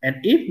 And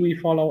if we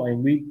follow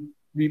and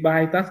we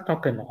buy that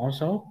token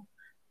also,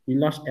 we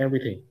lost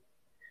everything.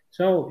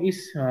 So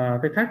it's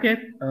they target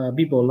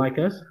people like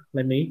us,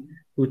 like me,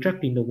 who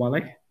check in the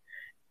wallet,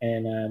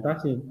 and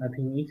that's it. I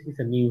think it's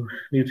a new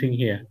thing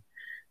here.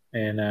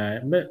 And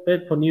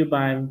but for new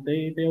buy,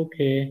 they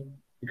okay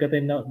because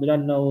they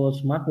don't know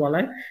smart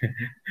wallet.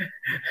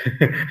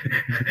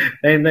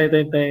 They're not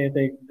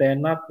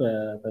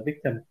the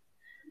victim.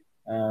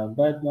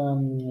 But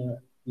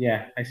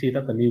yeah, I see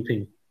that's a new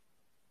thing.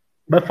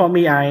 But for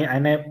me, I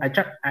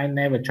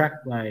never check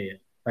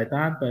like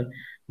that. But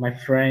my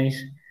friends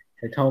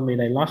they told me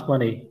they lost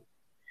money.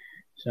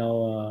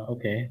 So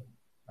okay,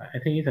 I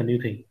think it's a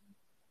new thing.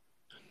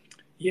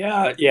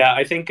 Yeah.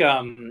 I think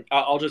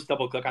I'll just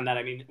double click on that.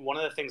 I mean, one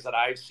of the things that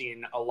I've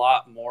seen a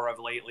lot more of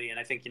lately, and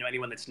I think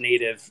anyone that's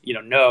native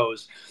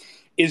knows,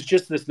 is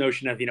just this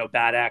notion of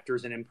bad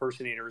actors and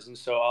impersonators. And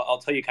so I'll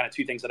tell you kind of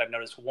two things that I've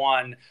noticed.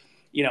 One,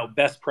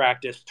 best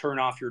practice, turn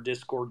off your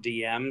Discord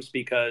DMs,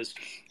 because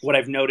what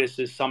I've noticed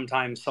is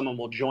sometimes someone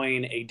will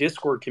join a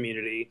Discord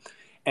community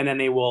and then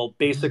they will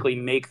basically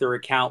make their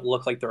account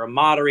look like they're a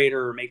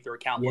moderator or make their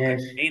account look like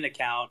Yes. a main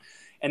account.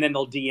 And then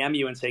they'll DM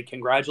you and say,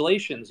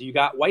 congratulations, you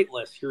got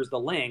whitelist. Here's the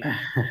link.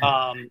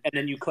 And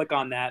then you click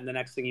on that, and the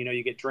next thing you know,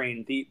 you get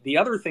drained. The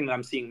other thing that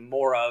I'm seeing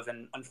more of,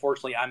 and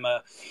unfortunately I'm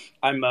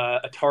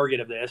a target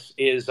of this,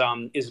 is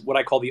what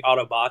I call the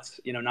Autobots.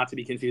 Not to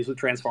be confused with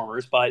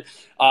Transformers, but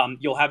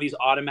you'll have these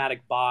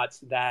automatic bots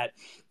that,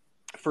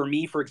 for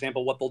me, for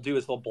example, what they'll do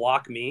is they'll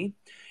block me,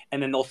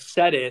 and then they'll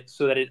set it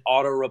so that it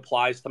auto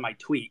replies to my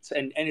tweets.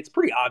 And it's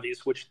pretty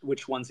obvious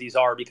which ones these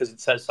are, because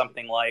it says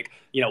something like,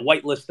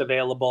 whitelist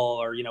available,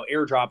 or,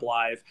 airdrop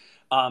live.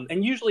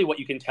 And usually what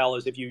you can tell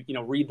is if you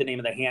read the name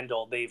of the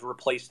handle, they've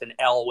replaced an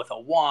L with a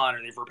 1,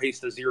 or they've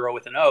replaced a 0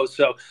 with an O.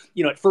 So,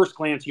 at first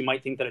glance, you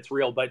might think that it's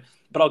real, but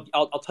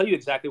I'll tell you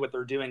exactly what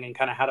they're doing and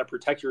kind of how to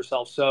protect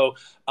yourself. So,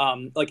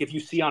 like if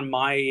you see on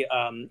my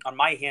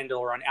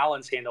handle or on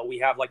Alan's handle, we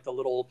have like the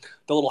little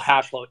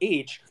Hashflow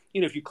H.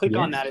 If you click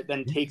on Yes. that, it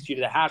then takes you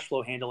to the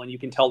Hashflow handle, and you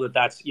can tell that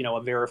that's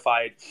a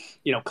verified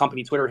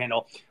company Twitter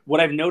handle. What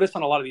I've noticed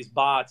on a lot of these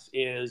bots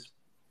is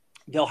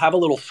they'll have a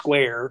little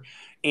square,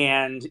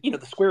 and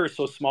the square is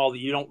so small that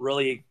you don't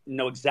really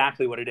know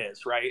exactly what it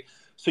is, right?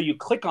 So you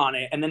click on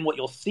it, and then what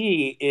you'll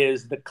see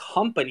is the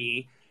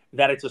company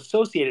that it's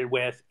associated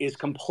with is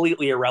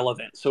completely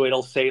irrelevant. So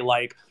it'll say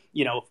like,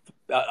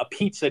 a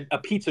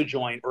pizza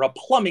joint, or a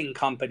plumbing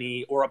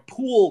company, or a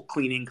pool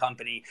cleaning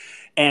company,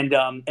 and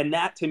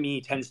that to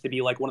me tends to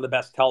be like one of the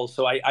best tells.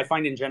 So I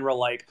find in general,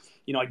 like,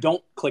 I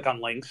don't click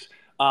on links.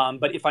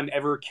 But if I'm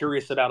ever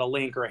curious about a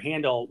link or a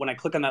handle, when I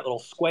click on that little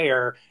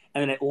square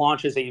and then it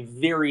launches a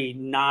very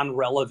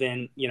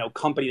non-relevant,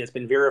 company that's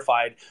been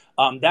verified,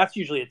 that's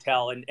usually a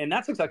tell. And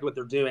that's exactly what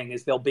they're doing.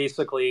 Is they'll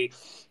basically,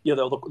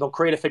 they'll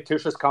create a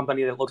fictitious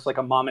company that looks like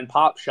a mom and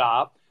pop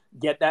shop,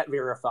 get that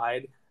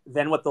verified.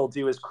 Then what they'll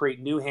do is create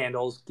new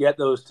handles, get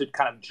those to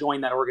kind of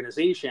join that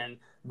organization.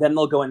 Then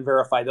they'll go and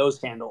verify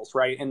those handles,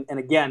 right? And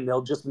again,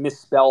 they'll just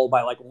misspell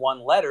by like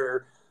one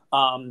letter.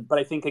 But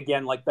I think,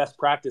 again, like best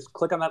practice,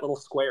 click on that little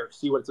square,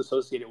 see what it's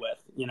associated with.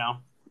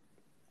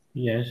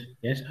 Yes,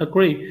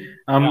 agree.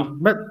 Yeah.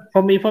 But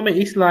for me,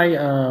 it's like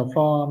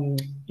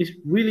it's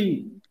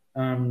really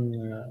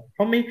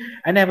for me.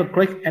 I never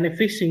click any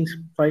phishing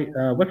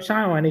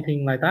website or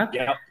anything like that,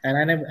 Yeah.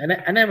 and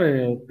I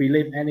never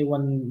believe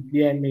anyone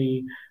DM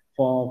me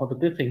for the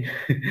good thing,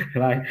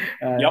 like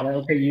Yep.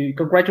 okay, you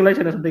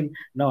congratulations or something.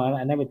 No,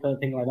 I never do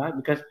thing like that,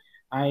 because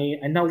I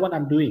know what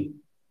I'm doing,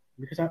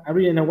 because I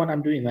really know what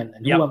I'm doing, and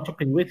who Yep. I'm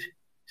talking with.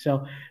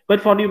 So,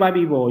 but for nearby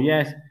people,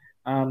 yes,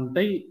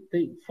 they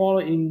follow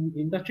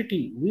in that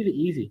tricky really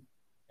easy,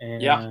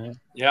 and Yeah.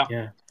 Yeah.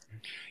 yeah,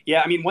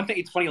 Yeah. I mean, one thing,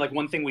 it's funny, like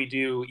one thing we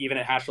do even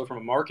at Hashflow from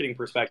a marketing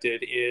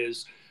perspective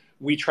is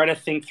we try to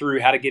think through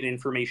how to get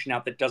information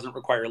out that doesn't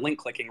require link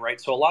clicking,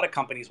 right? So a lot of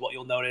companies, what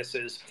you'll notice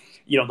is,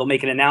 they'll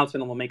make an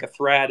announcement and they'll make a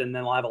thread, and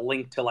then they'll have a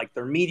link to like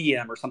their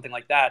Medium or something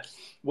like that.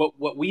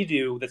 What we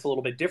do that's a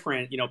little bit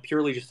different,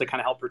 purely just to kind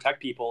of help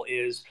protect people,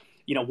 is,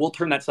 we'll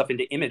turn that stuff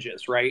into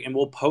images, right? And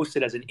we'll post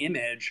it as an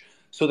image,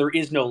 so there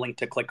is no link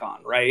to click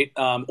on, right?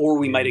 Or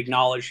we might yes,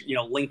 acknowledge,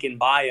 link in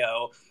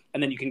bio,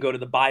 and then you can go to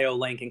the bio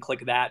link and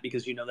click that,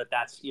 because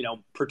that's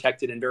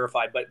protected and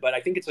verified. But I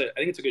think it's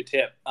a good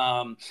tip.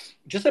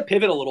 Just to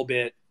pivot a little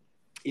bit,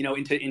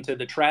 into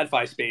the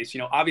TradFi space,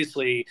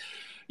 obviously,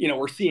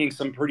 we're seeing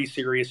some pretty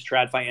serious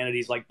TradFi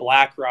entities like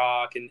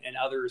BlackRock and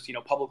others,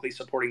 publicly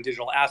supporting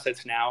digital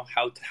assets now,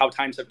 how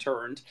times have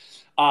turned.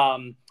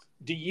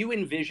 Do you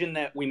envision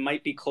that we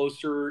might be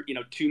closer,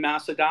 to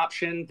mass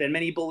adoption than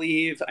many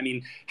believe? I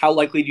mean, how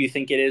likely do you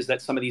think it is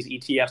that some of these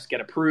ETFs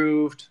get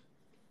approved?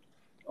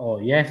 Oh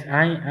yes,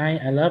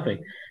 I love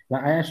it.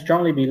 Like I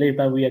strongly believe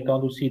that we are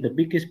going to see the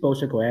biggest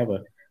protocol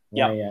ever.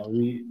 Yeah.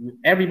 Like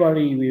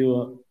everybody,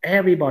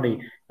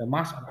 the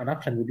mass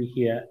adoption will be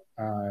here.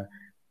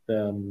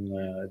 The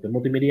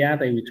multimedia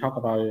that we talk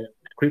about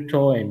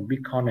crypto and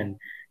Bitcoin and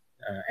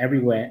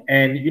everywhere.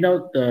 And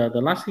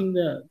the last thing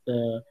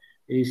the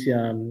is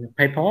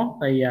PayPal.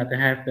 They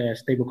have the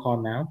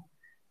stablecoin now,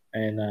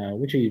 and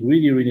which is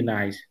really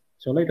nice.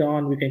 So later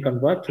on we can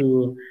convert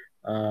to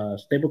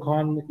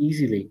stablecoin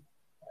easily.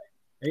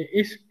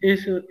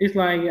 It's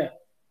like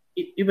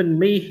even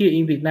me here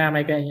in Vietnam,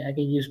 I can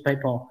use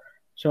PayPal.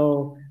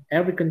 So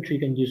every country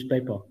can use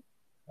PayPal.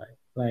 Right?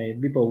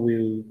 Like people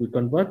will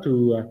convert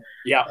to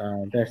Yeah.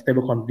 the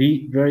stablecoin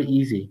very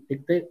easy.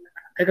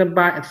 They can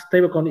buy a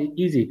stablecoin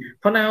easy.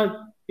 For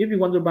now, if you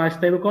want to buy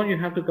stablecoin, you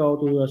have to go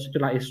to a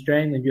satellite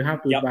exchange and you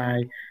have to Yep.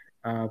 buy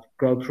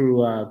go through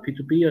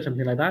P2P or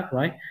something like that,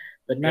 right?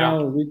 But Yeah.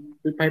 now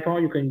with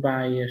PayPal, you can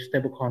buy a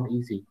stablecoin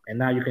easy, and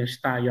now you can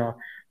start your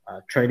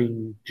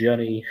trading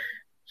journey,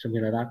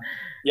 something like that.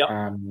 Yep.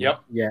 Yep.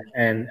 Yeah,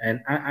 and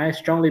I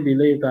strongly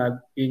believe that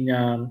in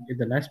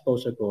the next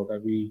post cycle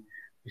that we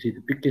see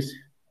the biggest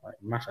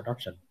mass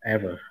adoption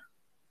ever.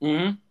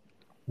 Mm-hmm.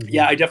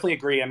 Yeah, I definitely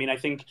agree. I mean, I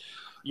think,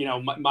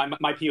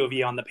 my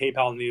POV on the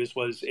PayPal news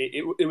was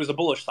it was a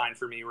bullish sign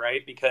for me,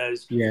 right?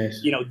 Because,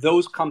 Yes.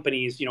 Those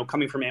companies,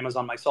 coming from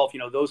Amazon myself,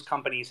 those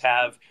companies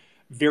have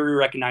very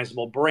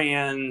recognizable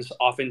brands,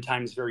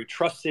 oftentimes very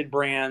trusted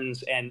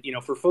brands. And,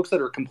 for folks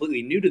that are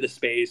completely new to the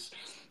space,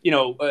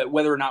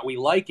 whether or not we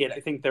like it, I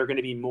think they're going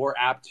to be more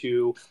apt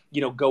to,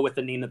 go with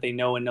the name that they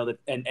know and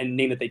and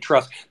name that they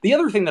trust. The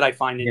other thing that I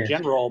find in Yes.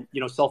 general,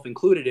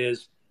 self-included,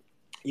 is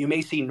you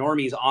may see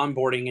normies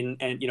onboarding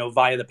and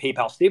via the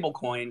PayPal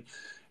stablecoin.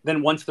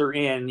 Then once they're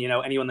in,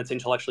 anyone that's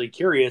intellectually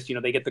curious,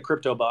 they get the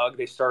crypto bug,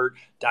 they start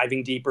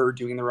diving deeper,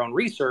 doing their own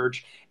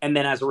research, and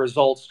then as a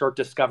result start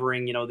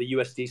discovering, the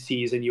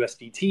USDCs and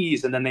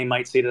USDTs, and then they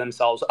might say to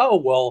themselves, oh,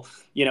 well,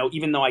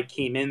 even though I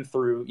came in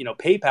through,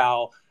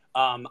 PayPal,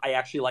 I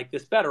actually like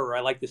this better, or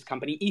I like this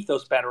company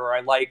ethos better, or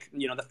I like,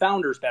 the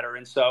founders better.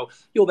 And so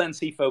you'll then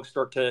see folks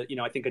start to,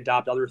 I think,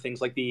 adopt other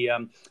things. Like the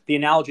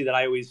analogy that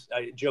I always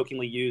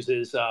jokingly use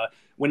is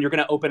when you're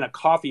going to open a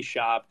coffee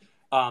shop,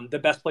 the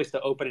best place to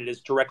open it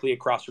is directly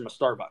across from a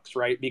Starbucks,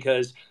 right?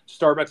 Because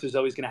Starbucks is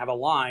always going to have a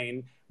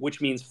line,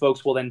 which means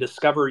folks will then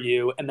discover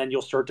you, and then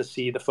you'll start to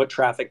see the foot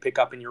traffic pick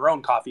up in your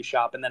own coffee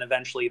shop, and then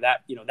eventually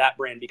that that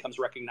brand becomes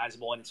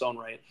recognizable in its own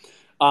right.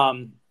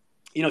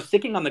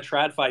 Sticking on the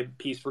TradFi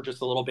piece for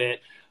just a little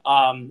bit,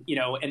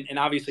 and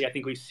obviously I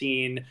think we've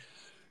seen,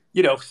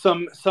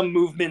 some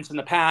movements in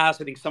the past.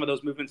 I think some of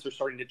those movements are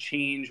starting to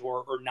change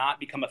or not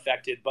become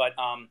affected. But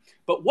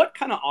what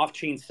kind of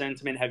off-chain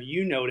sentiment have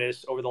you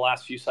noticed over the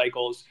last few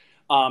cycles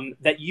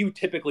that you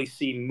typically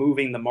see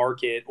moving the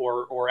market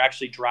or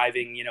actually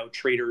driving,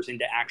 traders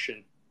into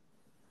action?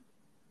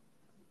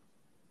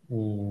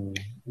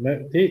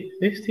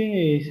 This thing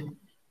is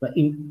like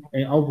in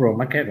overall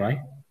market, right?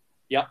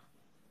 Yeah.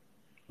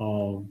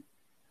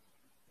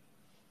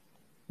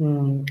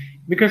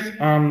 Because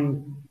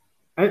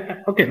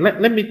okay,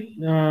 let me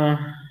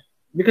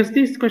because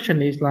this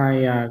question is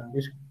like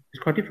it's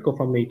quite difficult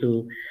for me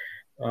to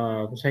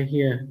say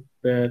here,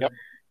 but Yep.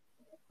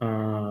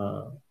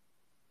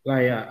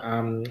 like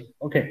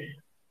okay,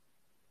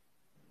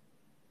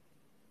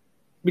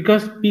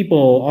 because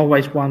people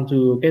always want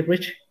to get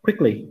rich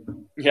quickly.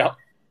 Yeah.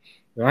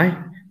 Right.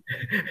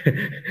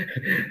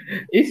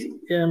 It's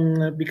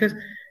because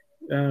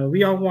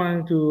we all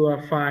want to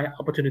find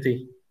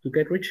opportunity to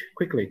get rich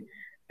quickly,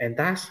 and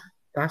that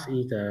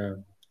is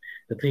the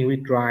thing we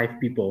drive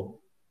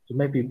people to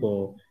make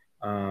people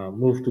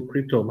move to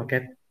crypto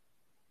market.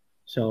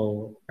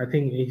 So I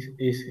think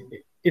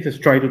it's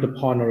straight to the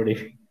point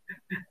already.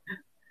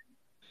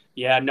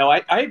 Yeah, no,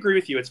 I agree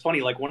with you. It's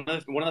funny. Like one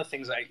of the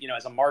things I,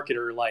 as a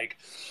marketer, like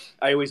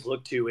I always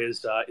look to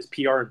is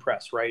PR and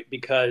press, right?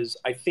 Because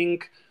I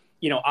think,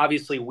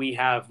 obviously we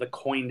have the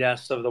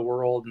CoinDesk of the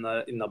world and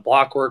the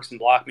Blockworks and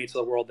Blockmates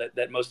of the world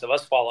that most of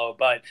us follow.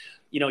 But,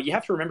 you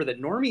have to remember that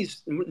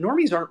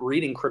normies aren't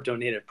reading crypto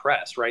native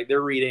press, right?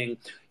 They're reading,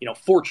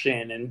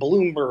 Fortune and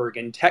Bloomberg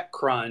and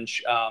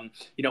TechCrunch,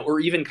 or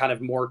even kind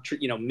of more,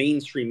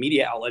 mainstream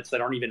media outlets that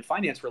aren't even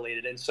finance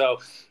related. And so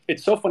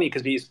it's so funny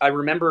because I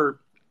remember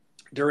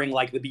during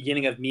like the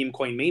beginning of meme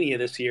coin mania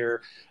this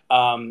year,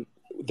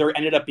 there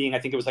ended up being, I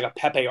think it was like a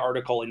Pepe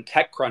article in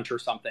TechCrunch or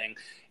something.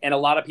 And a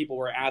lot of people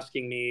were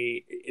asking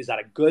me, is that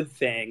a good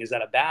thing? Is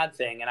that a bad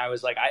thing? And I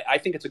was like, I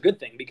think it's a good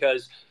thing,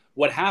 because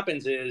what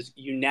happens is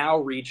you now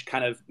reach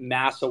kind of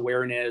mass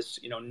awareness,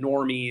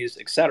 normies,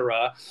 et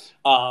cetera.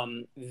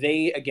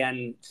 They,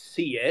 again,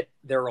 see it,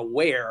 they're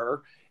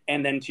aware.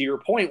 And then to your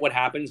point, what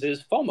happens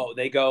is FOMO.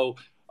 They go,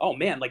 oh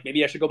man, like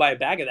maybe I should go buy a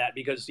bag of that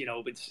because, you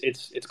know,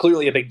 it's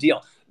clearly a big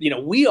deal. You know,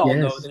 we all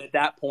know Yes. that at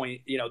that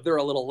point, you know, they're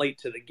a little late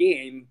to the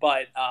game,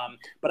 but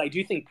I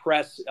do think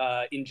press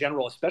in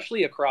general,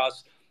 especially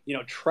across, you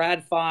know,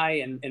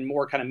 TradFi and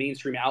more kind of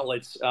mainstream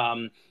outlets,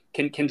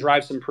 can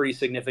drive some pretty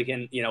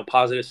significant, you know,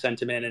 positive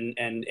sentiment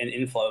and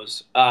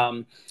inflows.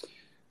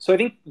 So I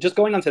think just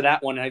going on to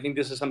that one, and I think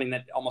this is something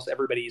that almost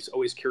everybody's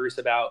always curious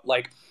about,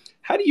 like,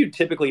 how do you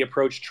typically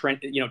approach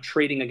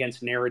trading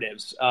against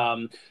narratives?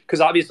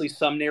 Because obviously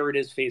some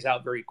narratives phase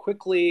out very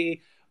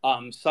quickly.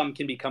 Some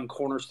can become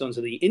cornerstones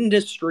of the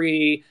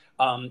industry.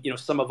 You know,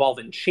 some evolve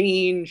and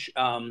change.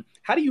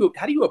 How do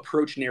you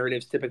approach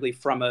narratives typically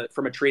from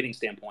a trading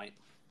standpoint?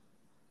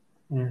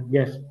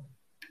 Yes,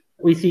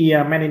 we see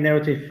many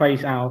narrative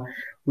phase out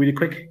really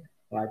quick.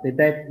 Like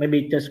that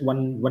maybe just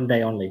one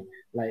day only.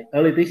 Like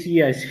early this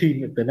year, I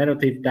see the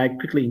narrative die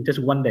quickly in just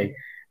one day.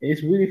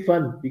 It's really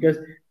fun because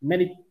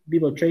many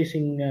people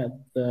chasing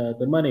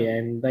the money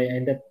and they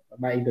end up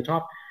buying the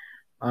top.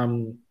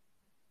 Um,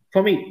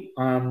 for me,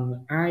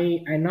 I'm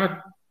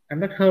not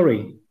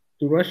hurry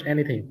to rush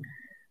anything.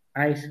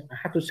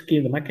 Have to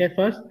skim the market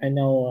first.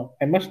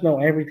 I must know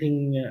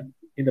everything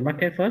in the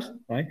market first,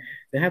 right?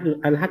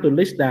 I'll have to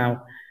list down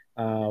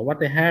what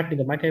they have in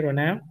the market right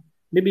now.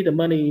 Maybe the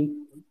money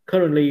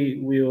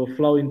currently will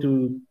flow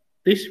into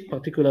this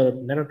particular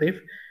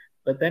narrative,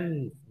 but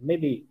then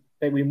maybe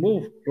they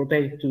will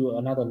rotate to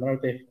another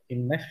narrative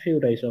in next few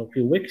days or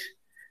few weeks.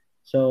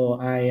 So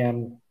I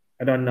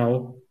don't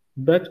know,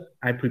 but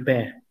I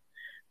prepare.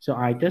 So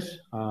I just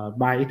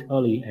buy it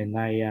early and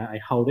I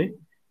hold it.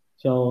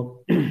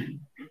 So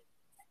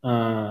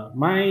I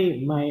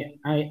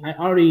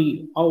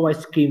already always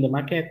scan the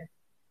market,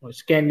 or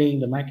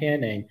scanning the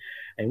market and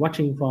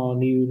watching for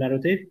new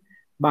narrative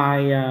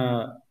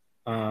by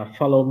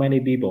follow many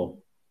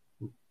people,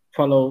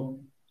 follow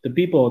the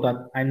people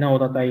that I know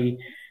that they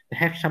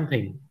have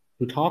something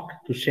to talk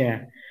to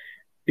share,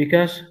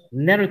 because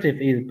narrative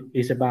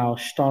is about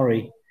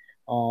story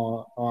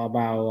or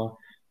about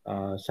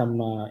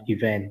some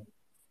event,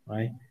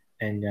 right?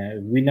 And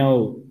we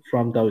know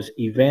from those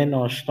event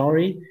or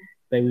story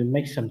they will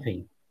make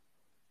something.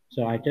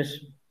 So I just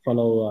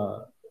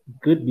follow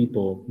good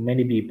people,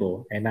 many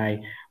people, and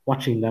I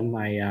watching them.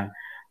 I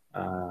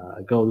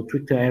go to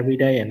Twitter every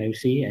day and I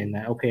see, and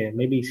okay,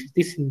 maybe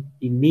this is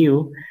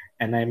new,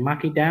 and I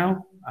mark it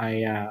down.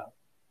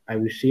 I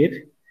will see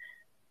it,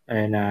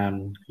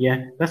 and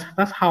yeah,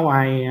 that's how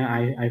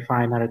I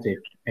find narrative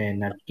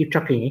and keep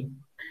tracking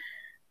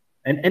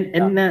it,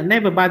 and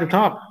never buy the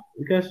top,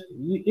 because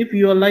if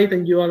you are late,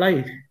 then you are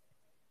late.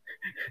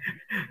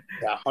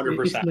 Yeah,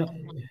 It's 100%. not.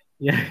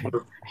 Yeah.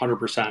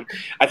 100%.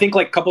 I think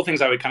like a couple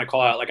things I would kind of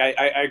call out. Like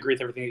I agree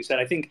with everything you said.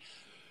 I think,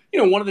 you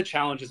know, one of the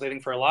challenges I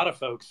think for a lot of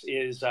folks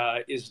is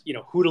you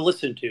know, who to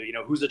listen to. You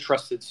know, who's a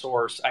trusted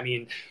source. I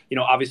mean, you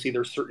know, obviously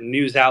there's certain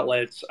news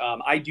outlets.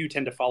 I do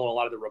tend to follow a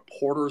lot of the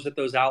reporters at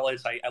those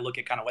outlets. I look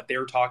at kind of what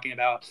they're talking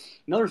about.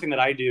 Another thing that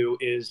I do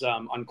is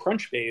on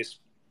Crunchbase,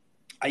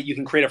 you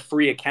can create a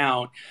free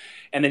account,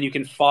 and then you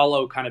can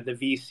follow kind of the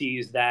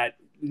VCs that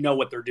know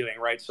what they're doing,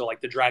 right? So like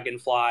the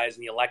Dragonflies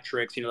and the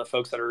Electrics, you know, the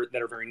folks that are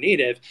very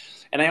native.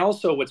 And I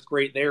also, what's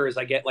great there is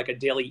I get like a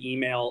daily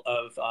email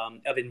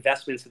of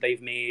investments that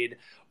they've made,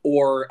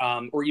 or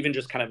even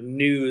just kind of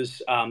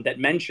news that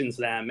mentions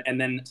them. And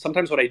then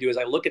sometimes what I do is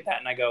I look at that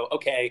and I go,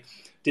 okay,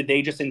 did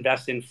they just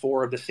invest in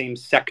 4 of the same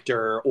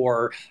sector,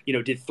 or, you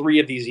know, did 3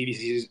 of these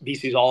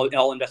VCs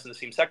all invest in the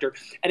same sector?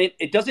 And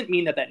it doesn't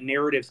mean that that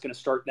narrative is going to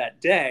start that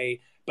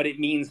day, but it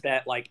means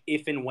that like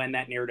if and when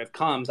that narrative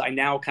comes, I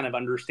now kind of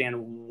understand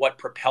what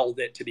propelled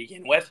it to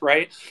begin with,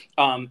 right?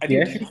 I think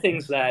Yes. 2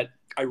 things that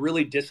I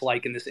really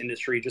dislike in this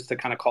industry, just to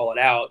kind of call it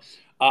out,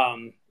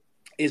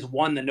 is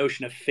one, the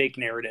notion of fake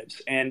narratives.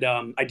 And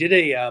I did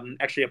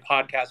actually a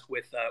podcast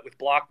with I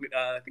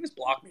think it's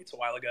Blockmates a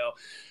while ago,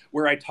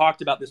 where I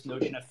talked about this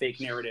notion of fake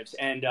narratives.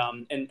 And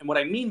what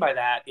I mean by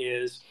that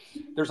is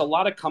there's a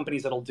lot of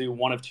companies that'll do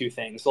one of 2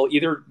 things. They'll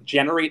either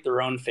generate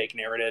their own fake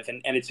narrative,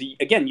 and it's,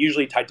 again,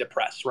 usually tied to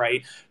press,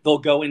 right? They'll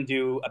go and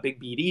do a big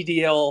BD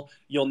deal.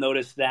 You'll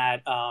notice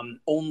that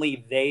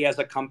only they as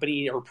a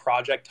company or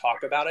project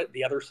talk about it.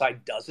 The other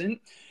side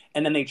doesn't.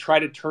 And then they try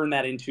to turn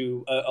that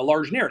into a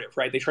large narrative,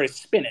 right? They try to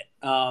spin it.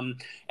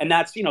 And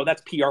that's, you know,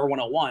 that's PR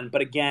 101. But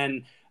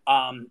again,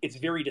 it's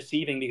very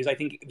deceiving, because I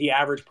think the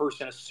average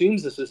person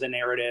assumes this is a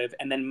narrative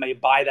and then may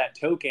buy that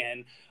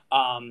token.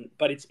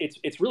 But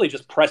it's really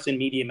just press and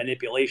media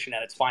manipulation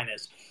at its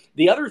finest.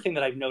 The other thing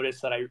that I've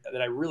noticed that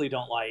I really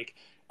don't like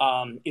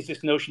is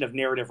this notion of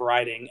narrative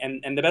writing.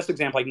 And the best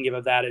example I can give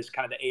of that is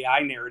kind of the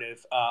AI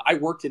narrative. I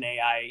worked in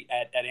AI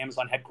at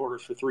Amazon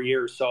headquarters for 3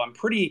 years, so I'm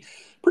pretty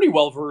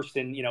well versed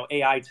in, you know,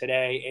 AI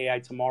today, AI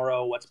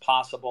tomorrow, what's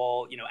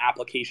possible, you know,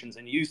 applications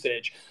and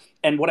usage.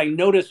 And what I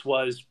noticed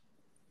was,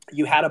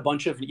 you had a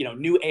bunch of,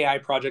 new AI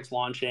projects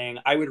launching.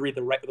 I would read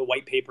the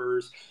white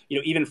papers.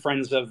 Even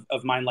friends of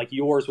mine like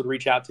yours would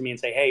reach out to me and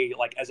say, hey,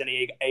 like, as an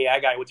AI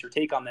guy, what's your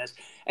take on this?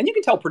 And you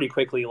can tell pretty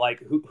quickly,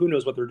 like, who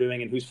knows what they're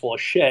doing and who's full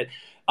of shit.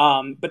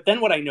 But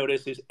then what I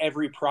noticed is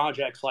every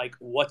project's like,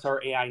 what's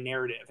our AI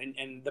narrative?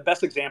 And the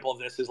best example of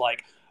this is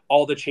like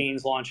all the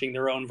chains launching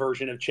their own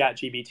version of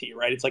ChatGPT,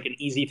 right? It's like an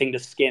easy thing to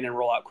skin and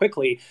roll out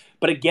quickly.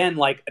 But again,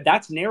 like,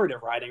 that's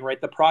narrative writing,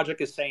 right? The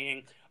project is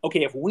saying,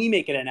 okay, if we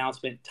make an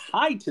announcement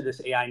tied to this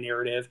AI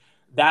narrative,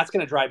 that's going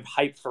to drive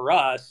hype for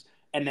us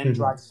and then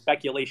drive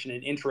speculation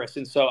and interest.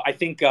 And so I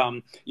think,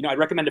 I'd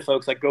recommend to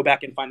folks, like, go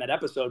back and find that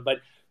episode.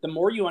 But the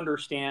more you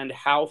understand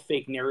how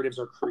fake narratives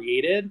are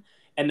created,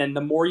 and then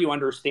the more you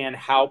understand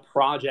how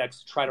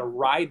projects try to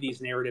ride these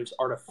narratives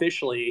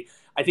artificially,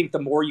 I think the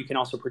more you can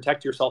also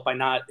protect yourself by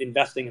not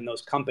investing in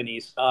those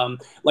companies.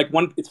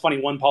 It's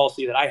funny, one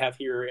policy that I have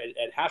here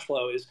at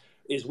Hashflow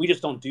is we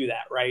just don't do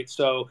that, right?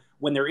 So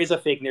when there is a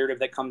fake narrative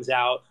that comes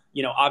out,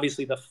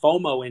 obviously the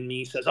FOMO in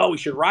me says, oh, we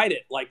should ride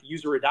it, like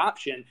user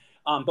adoption.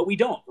 But we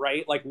don't,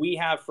 right? Like, we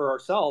have for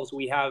ourselves,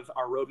 we have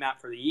our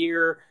roadmap for the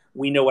year.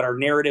 We know what our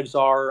narratives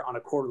are on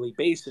a quarterly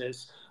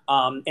basis.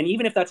 And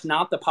even if that's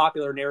not the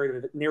popular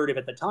narrative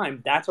at the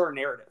time, that's our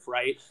narrative,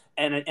 right?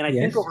 And I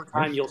think over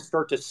time, you'll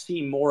start to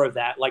see more of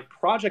that. Like,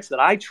 projects that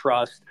I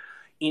trust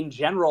in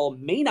general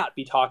may not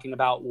be talking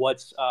about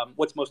what's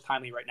most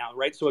timely right now,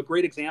 right? So a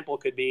great example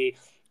could be,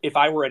 if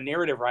I were a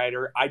narrative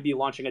writer, I'd be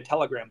launching a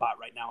Telegram bot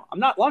right now. I'm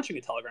not launching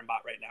a Telegram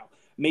bot right now.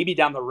 Maybe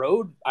down the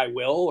road I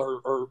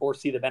will, or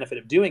see the benefit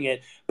of doing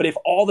it. But if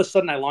all of a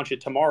sudden I launch it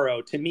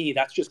tomorrow, to me,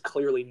 that's just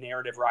clearly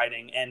narrative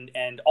writing.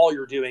 And all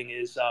you're doing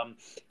is,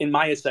 in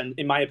my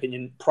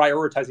opinion,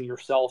 prioritizing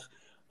yourself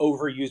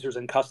over users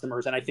and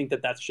customers. And I think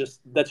that's just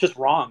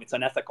wrong. It's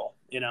unethical,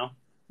 Yeah.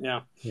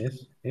 Yes.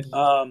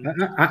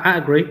 I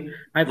agree.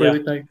 I agree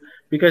with that,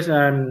 because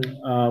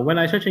when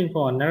I'm searching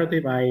for a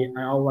narrative, I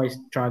always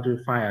try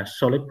to find a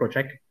solid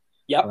project,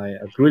 like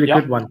a really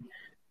good one.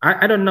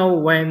 I don't know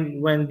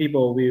when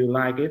people will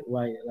like it,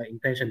 like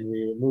intention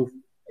will move,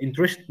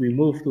 interest will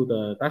move to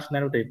that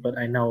narrative, but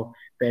I know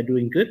they're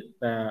doing good.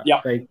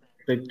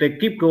 They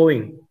keep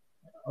going.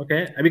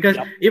 Okay, because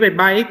if I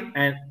buy it,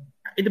 and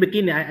in the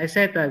beginning I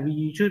said that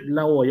you should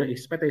lower your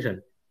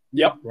expectation.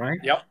 Right.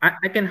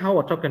 I can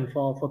hold a token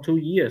for 2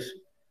 years.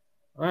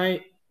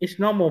 Right. It's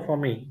normal for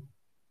me.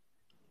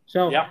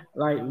 So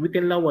like, we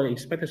can lower the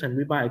expectation.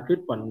 We buy a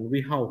good one.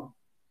 We hold.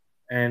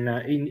 And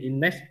in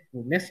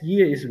next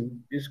year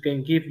is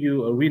can give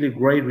you a really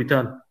great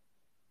return.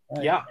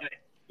 Right?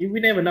 We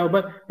never know,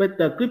 but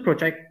the good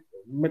project,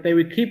 but they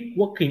will keep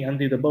working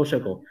until the bull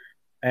circle,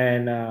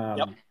 and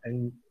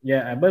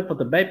but for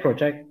the bad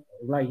project,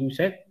 like you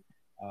said,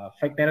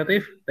 fake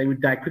narrative, they will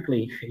die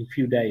quickly in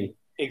few days.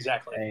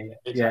 Exactly.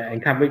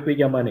 And come with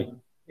your money.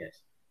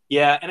 Yes.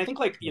 Yeah, and I think,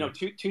 like,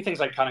 two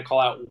things I'd kind of call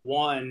out.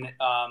 One,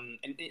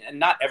 and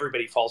not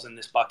everybody falls in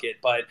this bucket,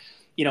 but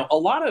a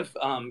lot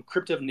of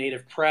crypto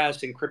native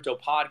press and crypto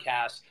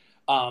podcasts,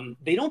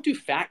 they don't do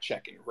fact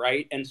checking,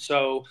 right? And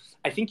so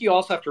I think you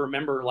also have to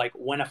remember, like,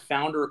 when a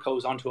founder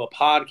goes onto a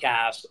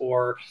podcast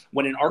or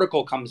when an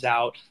article comes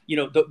out,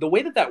 the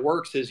way that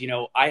works is,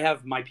 I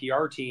have my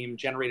PR team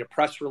generate a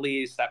press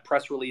release. That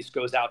press release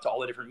goes out to all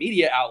the different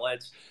media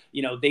outlets.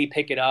 They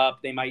pick it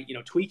up. They might,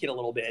 tweak it a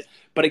little bit.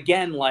 But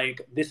again,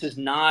 like, this is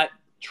not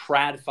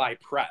TradFi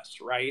press,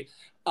 right?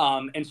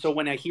 And so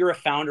when I hear a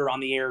founder on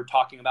the air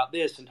talking about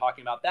this and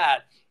talking about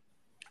that,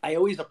 I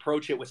always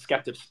approach it with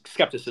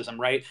skepticism,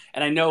 right?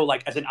 And I know,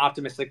 like, as an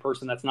optimistic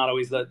person, that's not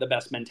always the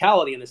best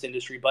mentality in this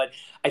industry. But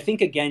I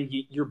think, again,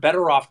 you're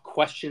better off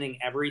questioning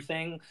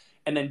everything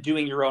and then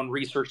doing your own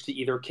research to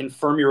either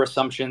confirm your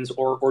assumptions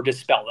or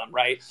dispel them,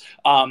 right?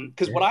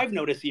 Because what I've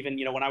noticed, even,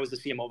 when I was the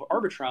CMO of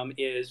Arbitrum,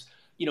 is,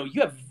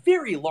 you have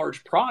very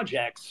large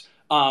projects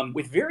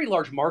with very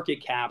large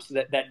market caps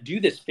that do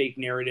this fake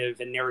narrative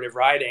and narrative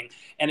writing.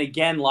 And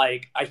again,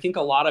 like, I think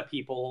a lot of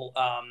people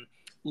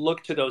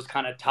look to those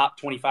kind of top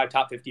 25,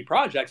 top 50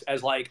 projects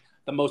as like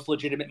the most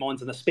legitimate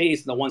ones in the space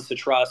and the ones to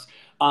trust.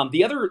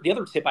 The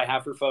other tip I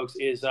have for folks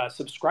is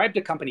subscribe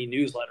to company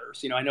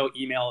newsletters. I know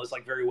email is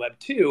like very web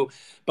too,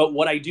 but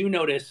what I do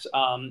notice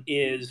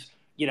is,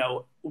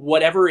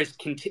 whatever's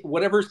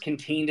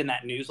contained in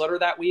that newsletter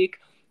that week,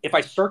 if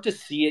I start to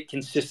see it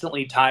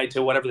consistently tied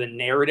to whatever the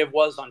narrative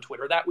was on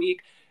Twitter that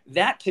week,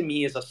 that to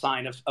me is a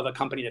sign of a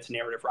company that's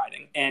narrative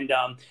writing. And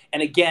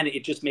again,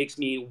 it just makes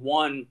me,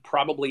 one,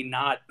 probably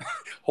not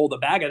hold a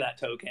bag of that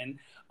token,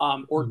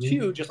 or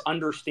two, just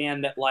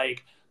understand that,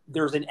 like,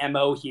 there's an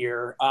MO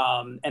here,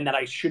 and that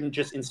I shouldn't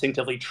just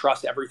instinctively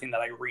trust everything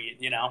that I read,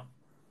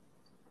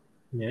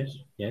 Yes,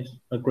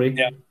 agree.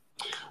 Yeah.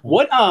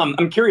 What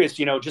I'm curious,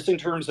 just in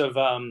terms of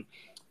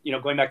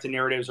going back to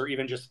narratives, or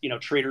even just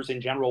traders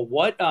in general,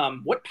 what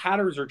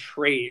patterns or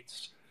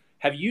traits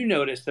have you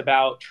noticed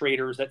about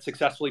traders that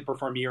successfully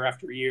perform year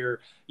after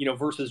year,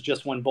 versus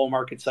just one bull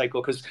market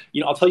cycle? Because,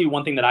 I'll tell you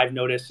one thing that I've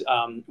noticed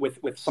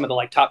with some of the,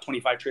 like, top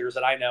 25 traders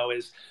that I know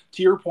is,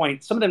 to your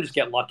point, some of them just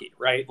get lucky,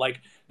 right? Like,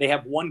 they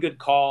have one good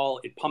call,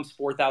 it pumps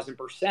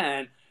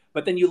 4,000%,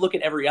 but then you look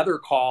at every other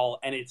call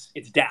and it's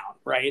down,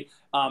 right?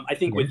 I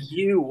think with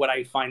you, what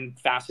I find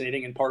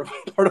fascinating and part of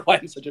why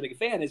I'm such a big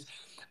fan is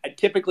I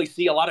typically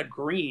see a lot of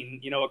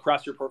green,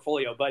 across your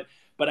portfolio. But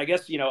I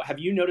guess, have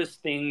you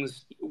noticed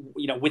things,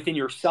 within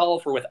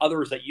yourself or with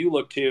others that you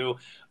look to,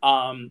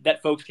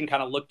 that folks can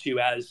kind of look to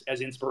as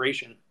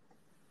inspiration?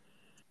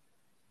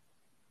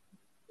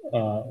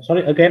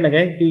 Sorry, again,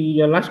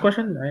 your last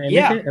question.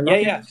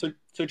 Yeah.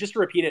 So just to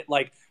repeat it,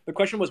 like the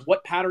question was,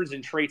 what patterns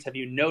and traits have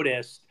you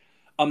noticed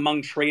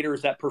among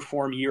traders that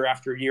perform year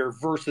after year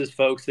versus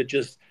folks that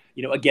just,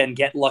 again,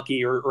 get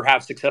lucky or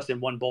have success in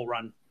one bull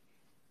run?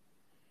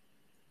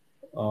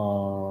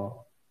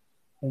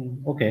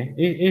 Okay.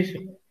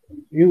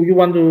 You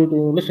want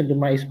to listen to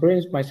my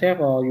experience myself,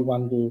 or you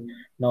want to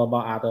know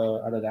about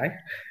other guys?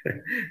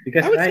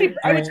 Because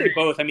I would say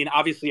both. I mean,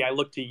 obviously, I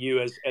look to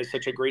you as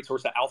such a great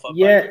source of alpha.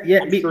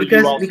 Because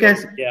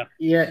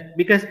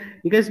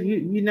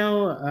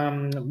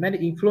many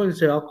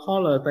influencer or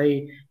caller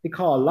they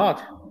call a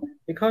lot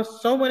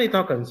because so many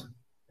tokens.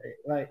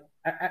 Like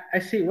I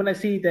see when I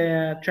see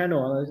their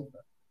channel,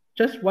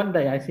 just one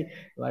day I see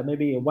like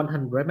maybe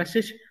 100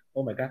 message.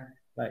 Oh my god!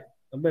 Like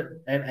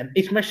and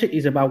each message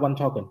is about one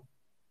token,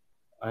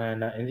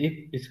 and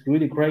it's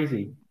really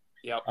crazy.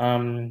 Yep.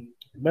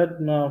 But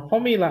for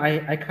me,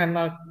 like I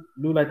cannot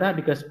do like that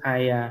because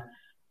I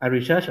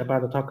research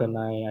about the token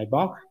I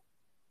bought,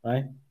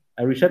 right?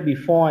 I research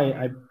before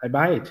I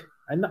buy it.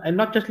 I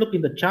not just look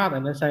in the chart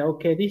and then say,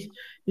 okay,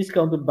 this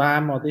going to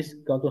bomb or this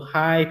going to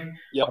hype,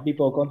 yep. or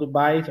people going to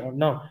buy it or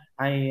no.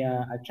 I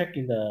check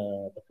in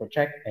the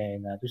project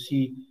and to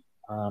see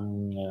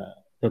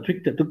the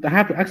Twitter. I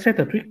have to access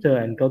the Twitter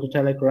and go to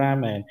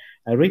Telegram, and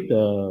I read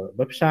the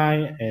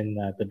website and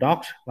the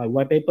docs like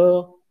white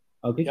paper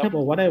or GitHub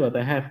or whatever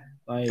they have.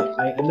 I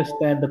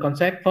understand the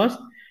concept first,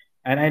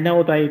 and I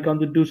know they're going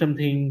to do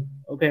something.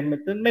 Okay,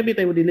 maybe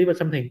they will deliver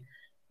something.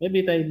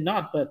 Maybe they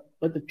not, but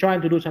they're trying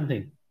to do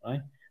something,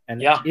 right?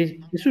 And it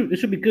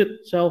should be good.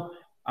 So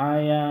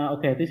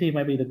okay, this is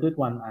maybe the good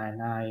one,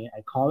 and I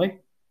call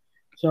it.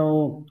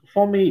 So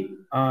for me,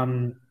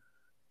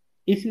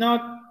 it's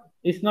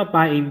not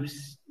buying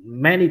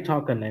many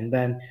token and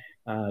then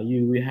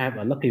you will have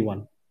a lucky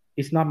one.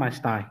 It's not my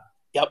style.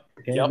 Yep.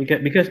 Okay.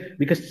 Yep.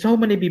 Because so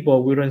many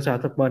people will run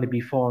out of money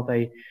before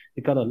they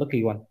got a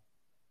lucky one.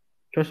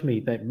 Trust me,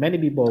 that many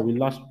people will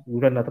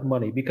run out of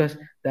money because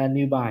they're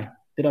new buy.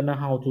 They don't know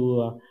how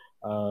to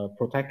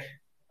protect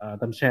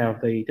themselves.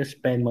 They just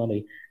spend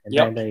money and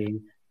then they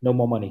no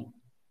more money.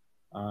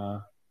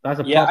 That's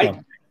a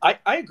problem. I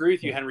agree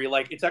with you, Henry.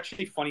 Like, it's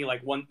actually funny.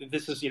 Like,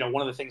 this is,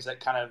 one of the things that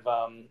kind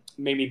of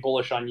made me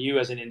bullish on you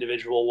as an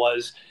individual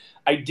was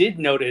I did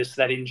notice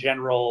that in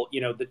general,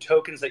 the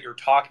tokens that you're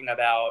talking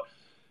about,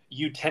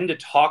 you tend to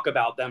talk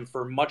about them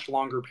for much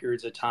longer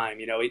periods of time.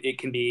 It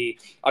can be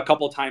a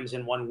couple times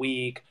in 1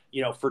 week,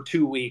 for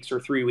 2 weeks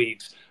or 3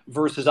 weeks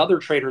versus other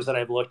traders that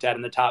I've looked at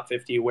in the top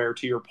 50 where,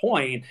 to your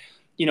point,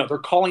 they're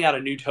calling out a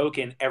new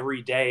token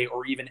every day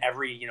or even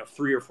every,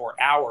 3 or 4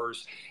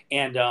 hours.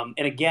 And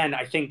again,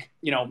 I think,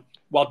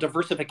 while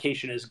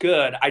diversification is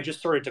good, I just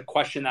started to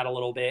question that a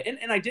little bit.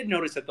 And I did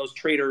notice that those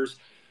traders,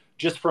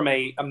 just from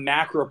a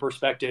macro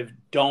perspective,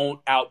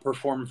 don't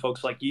outperform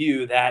folks like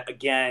you that,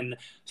 again,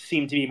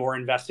 seem to be more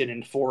invested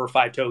in 4 or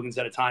 5 tokens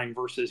at a time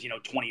versus,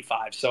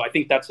 25. So I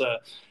think that's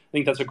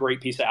a great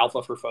piece of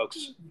alpha for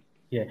folks.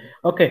 Yeah.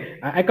 Okay.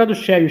 I got to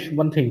share you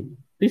one thing.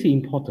 This is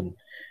important.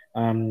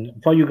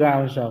 For you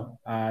guys,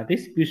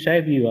 this will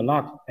save you a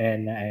lot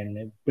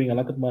and bring a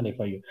lot of money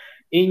for you.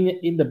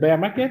 In the bear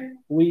market,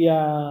 we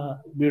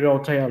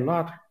rotate a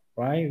lot,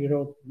 right?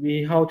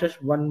 We hold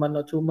just 1 month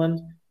or 2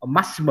 months, or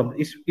maximum.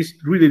 It's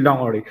really long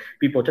already.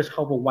 People just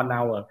hold for 1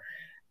 hour,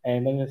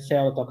 and then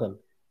sell a token.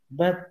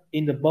 But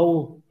in the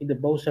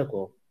bull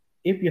circle,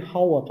 if you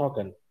hold a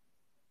token,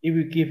 it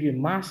will give you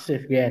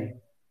massive gain,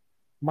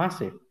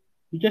 massive.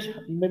 You just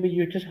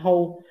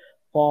hold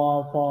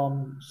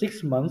for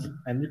 6 months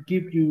and it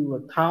give you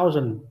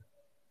 1,000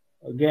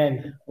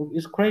 again.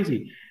 It's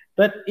crazy.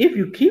 But if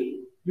you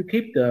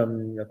keep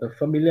the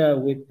familiar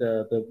with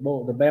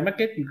the bear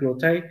market, you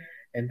rotate,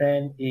 and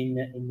then in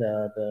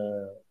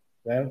the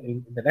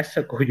next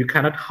circle you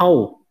cannot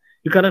hold.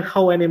 You cannot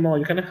hold anymore.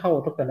 You cannot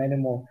hold token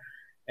anymore,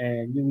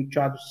 and you will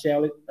try to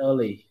sell it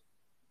early.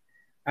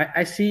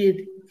 I see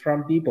it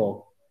from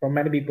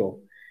many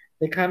people.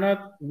 They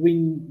cannot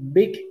win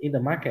big in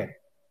the market,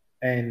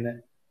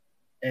 and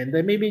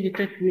they maybe they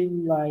just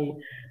win like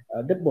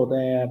double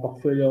their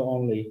portfolio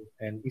only,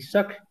 and it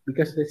sucks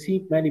because they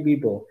see many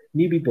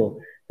new people,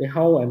 they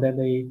hold and then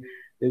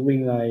they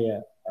win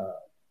like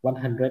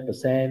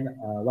 100%,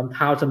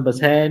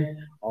 1,000%,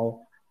 or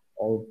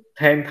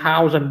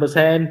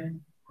 10,000%,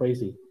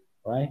 crazy,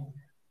 right?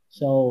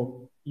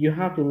 So you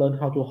have to learn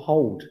how to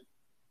hold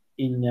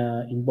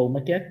in bull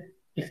market.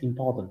 It's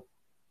important.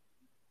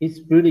 It's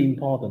really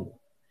important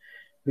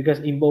because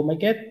in bull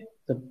market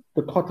the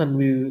token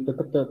will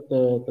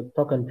the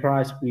token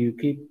price will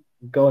keep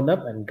going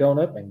up and going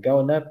up and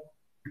going up.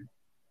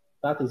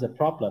 That is a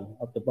problem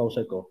of the bull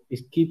cycle.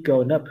 It keep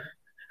going up.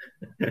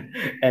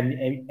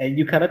 and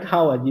you cannot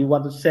hold and you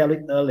want to sell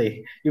it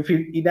early. You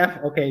feel enough,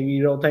 okay,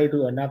 we rotate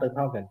to another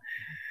token.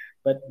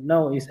 But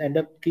no, it's end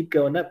up keep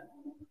going up.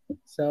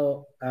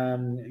 So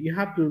you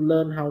have to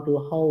learn how to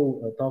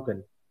hold a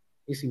token.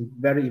 It's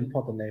very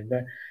important,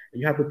 and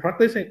you have to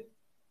practice it.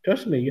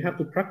 Trust me, you have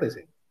to practice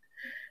it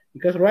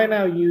because right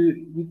now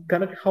you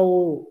cannot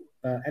hold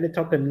any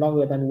token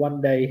longer than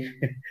 1 day.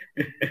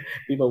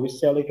 People will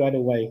sell it right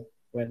away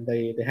when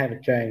they have a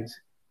chance,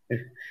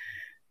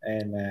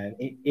 and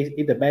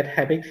it's a bad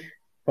habit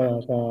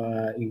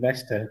for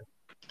investor.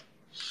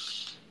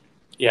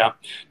 Yeah,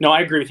 no,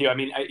 I agree with you. I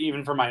mean,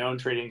 even from my own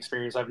trading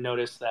experience, I've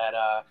noticed that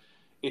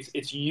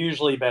it's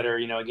usually better.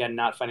 Again,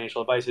 not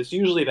financial advice. It's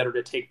usually better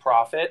to take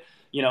profit.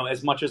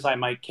 As much as I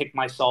might kick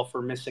myself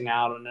for missing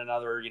out on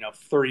another,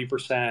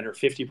 30% or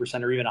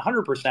 50% or even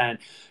 100%.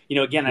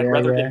 Again, I'd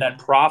rather get that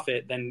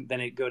profit than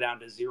it go down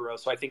to zero.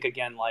 So I think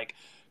again, like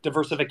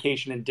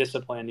diversification and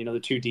discipline, the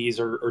two Ds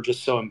are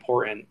just so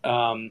important.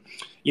 We're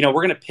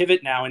going to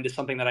pivot now into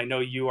something that I know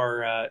you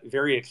are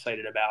very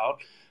excited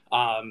about.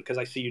 Because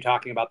I see you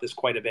talking about this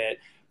quite a bit,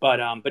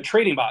 but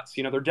trading bots,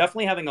 they're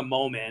definitely having a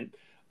moment.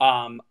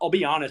 I'll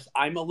be honest,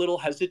 I'm a little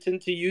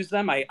hesitant to use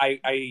them. I'm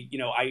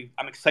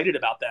excited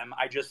about them.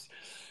 I just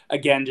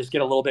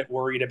get a little bit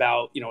worried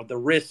about, the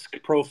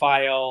risk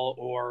profile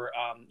or,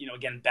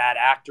 again, bad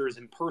actors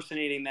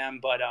impersonating them.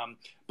 But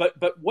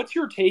what's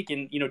your take?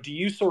 And, do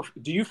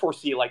you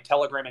foresee like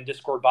Telegram and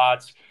Discord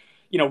bots,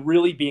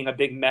 really being a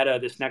big meta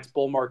this next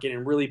bull market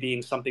and really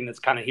being something that's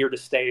kind of here to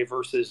stay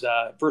versus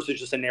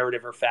just a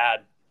narrative or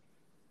fad?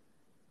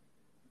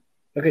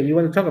 Okay, you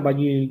want to talk about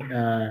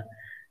the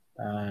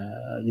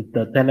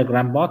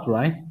Telegram bot,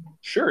 right?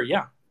 Sure,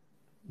 yeah.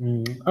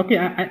 Okay,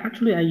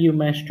 I use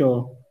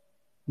Maestro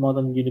more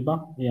than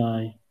Unibot,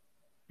 yeah,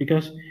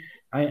 because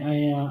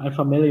I'm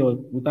familiar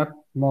with that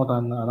more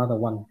than another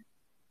one.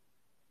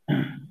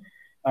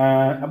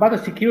 About the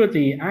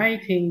security, I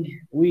think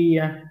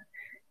we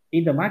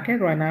in the market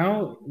right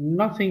now,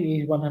 nothing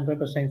is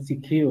 100%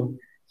 secure.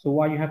 So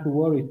why you have to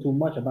worry too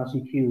much about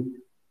secure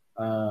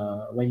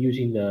when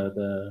using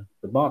the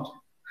bot?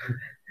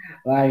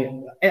 Like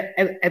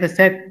as I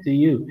said to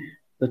you,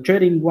 the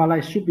trading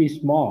wallet should be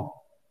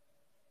small,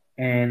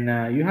 and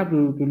you have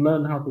to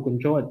learn how to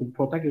control it to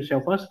protect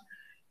yourself first,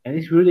 and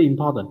it's really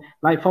important.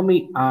 Like for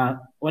me,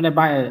 when I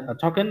buy a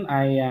token,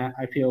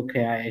 I feel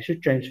okay. I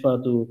should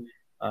transfer to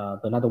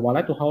another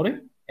wallet to hold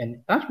it,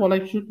 and that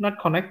wallet should not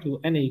connect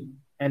to any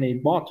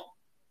bot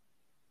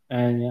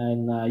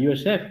and you're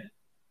safe.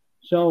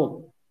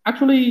 So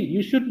actually,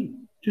 you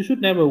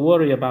should never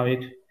worry about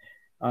it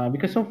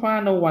because so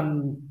far no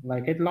one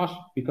like get lost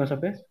because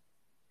of this.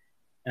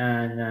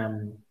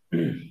 And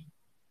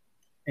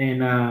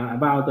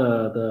about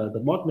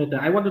the bot meta,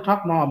 I want to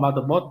talk more about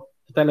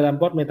the Telegram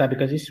bot meta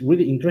because it's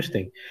really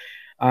interesting.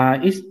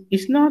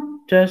 It's not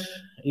just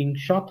in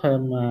short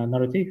term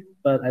narrative,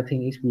 but I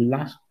think it will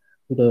last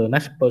to the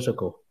next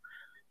cycle.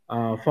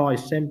 For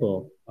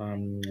example,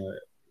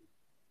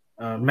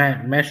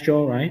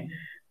 Maestro, right?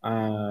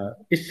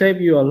 It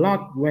saves you a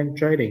lot when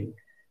trading.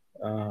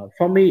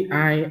 For me,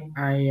 I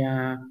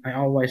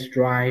always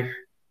drive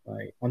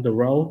like on the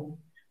road.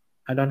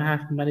 I don't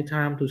have many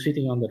time to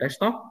sitting on the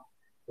desktop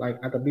like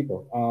other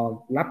people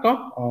or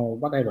laptop or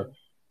whatever.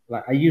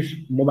 Like I use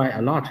mobile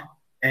a lot,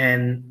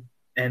 and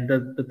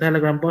the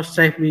Telegram bot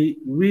saved me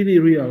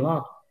really a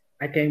lot.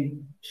 I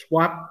can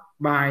swap,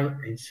 buy,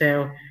 and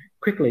sell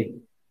quickly,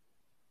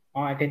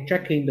 or I can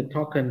check in the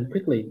token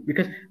quickly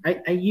because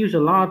I use a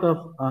lot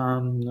of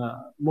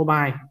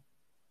mobile.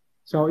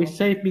 So it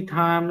saved me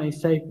time. It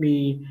saved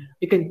me.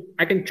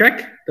 I can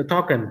track the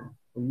token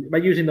by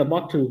using the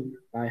bot to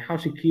like how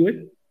secure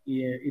it.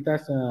 Yeah, it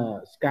does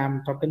a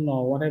scam token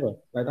or whatever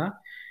like that.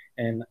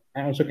 And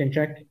I also can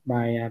check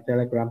by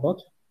Telegram bot.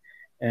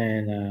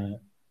 And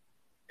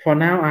for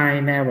now, I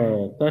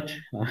never touch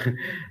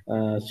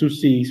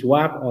Sushi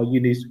Swap or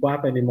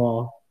Uniswap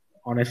anymore.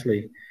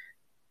 Honestly,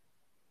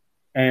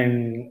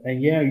 and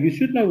yeah, you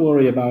should not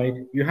worry about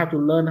it. You have to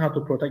learn how to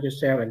protect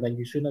yourself, and then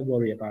you should not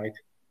worry about it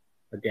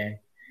again.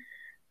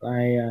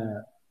 I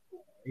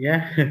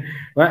yeah,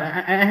 but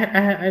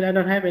I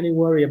don't have any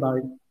worry about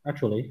it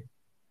actually.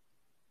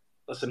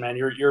 Listen, man,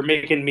 you're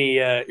making me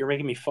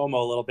FOMO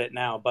a little bit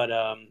now, but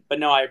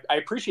no, I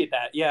appreciate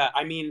that. Yeah,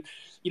 I mean,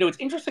 it's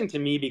interesting to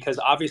me because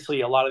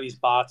obviously a lot of these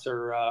bots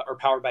are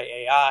powered by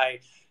AI,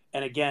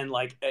 and again,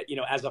 like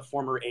as a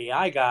former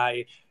AI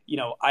guy,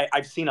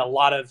 I've seen a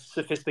lot of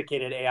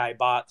sophisticated AI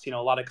bots. A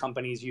lot of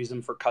companies use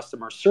them for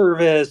customer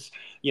service.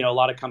 A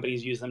lot of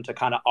companies use them to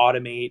kind of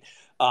automate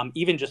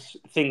even just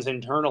things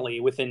internally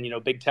within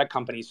big tech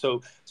companies.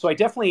 So I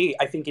definitely,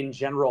 I think in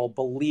general,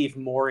 believe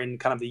more in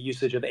kind of the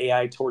usage of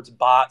AI towards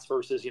bots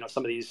versus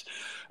some of these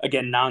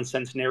again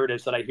nonsense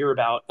narratives that I hear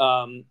about.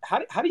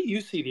 How do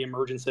you see the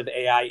emergence of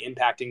AI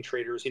impacting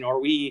traders? Are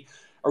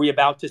we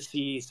about to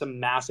see some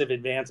massive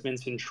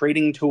advancements in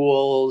trading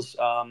tools?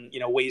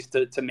 Ways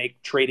to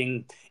make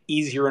trading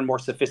easier and more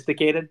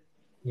sophisticated?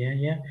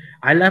 Yeah.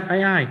 I love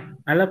AI.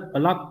 I love a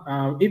lot.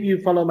 If you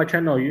follow my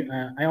channel,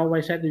 I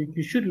always said that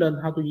you should learn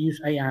how to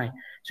use AI,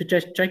 such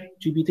as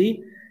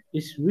ChatGPT.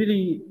 It's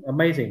really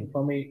amazing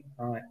for me.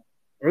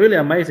 Really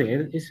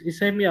amazing. It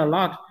saved me a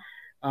lot.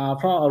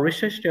 For a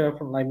researcher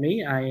like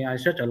me, I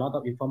search a lot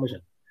of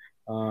information.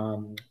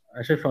 Um,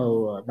 I search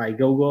for by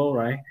Google,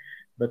 right?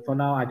 But for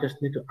now, I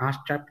just need to ask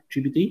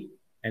ChatGPT,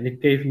 and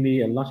it gave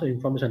me a lot of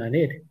information I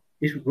need.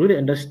 It really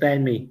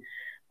understand me.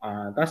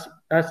 That's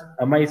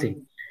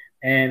amazing.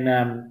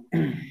 And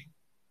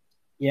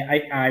yeah,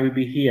 I will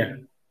be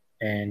here,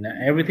 and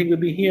everything will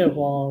be here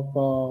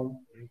for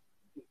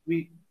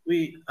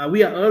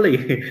we are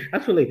early.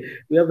 Actually,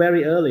 we are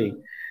very early,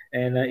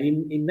 and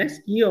in next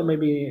year or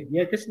maybe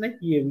yeah, just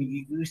next year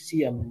we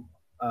see a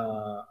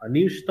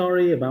new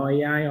story about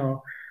AI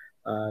or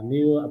a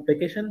new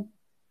application.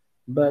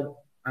 But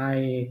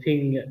I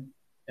think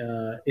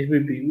it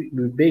will be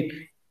big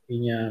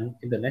in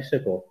the next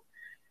circle.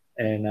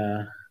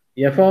 And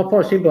yeah,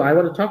 for simple, I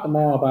want to talk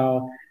more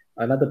about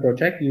another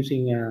project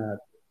using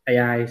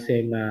AI.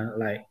 Same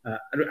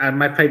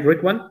my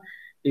favorite one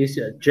is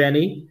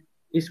Jenny.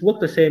 It's work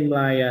the same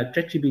like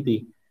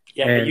ChatGPT,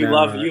 Yeah, and you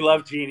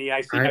love Genie.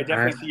 I I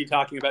definitely see you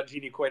talking about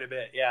Genie quite a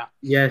bit. Yeah.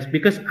 yes,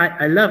 because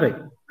I love it.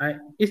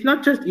 It's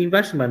not just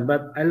investment,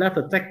 but I love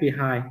the tech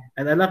behind,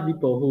 and I love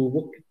people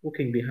who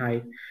working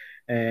behind.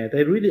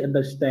 They really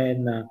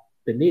understand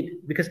the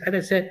need because, as I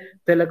said,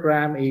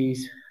 Telegram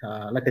is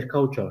like a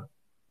culture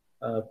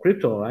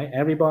crypto, right?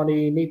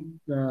 Everybody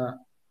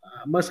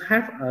must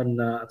have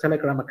a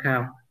Telegram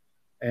account,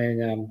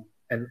 and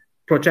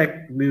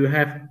project will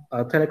have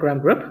a Telegram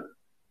group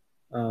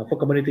for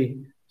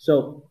community.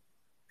 So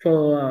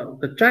for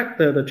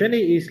the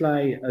journey is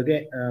like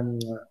again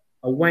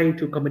a way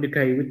to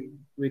communicate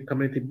with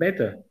community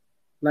better,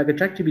 like a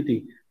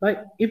ChatGPT. Like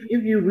if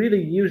you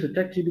really use a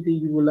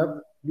ChatGPT, you will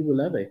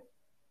love it,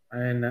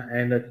 and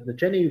the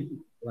journey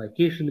like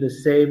gives me the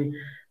same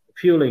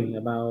feeling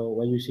about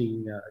when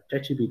using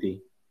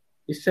ChatGPT.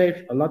 It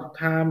saves a lot of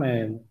time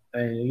and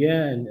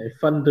yeah and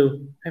fun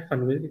too. Have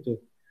fun with it too.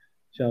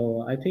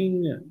 So I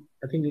think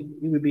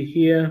it will be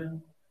here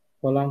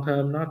for long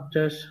term, not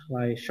just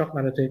like shock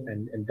narrative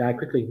and die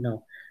quickly.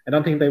 No, I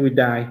don't think they will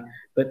die,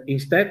 but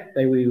instead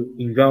they will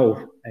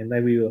evolve and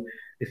they will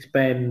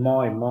expand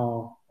more and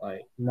more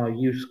like more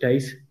use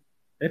case.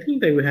 I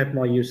think they will have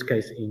more use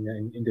case in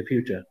the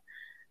future,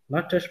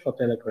 not just for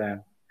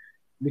Telegram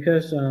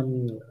because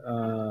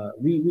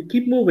we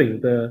keep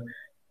moving.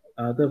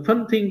 The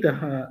fun thing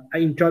that I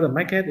enjoy the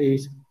market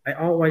is I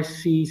always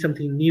see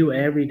something new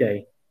every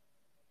day.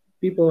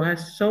 People have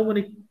so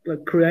many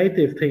like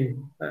creative things.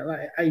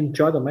 Like, I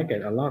enjoy the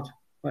market a lot.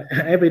 Like,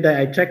 every day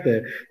I check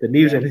the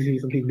news Yeah. and I see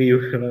something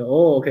new. Like,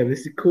 oh, okay,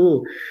 this is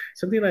cool,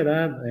 something like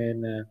that.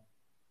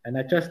 And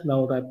I just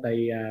know that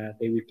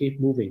they will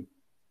keep moving.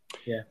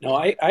 Yeah. No,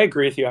 I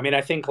agree with you. I mean,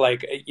 I think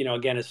like,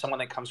 again, as someone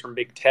that comes from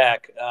big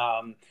tech,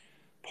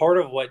 part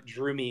of what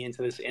drew me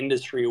into this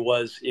industry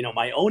was,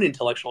 my own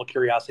intellectual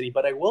curiosity.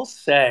 But I will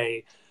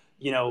say,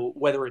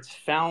 whether it's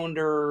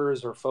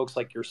founders or folks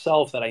like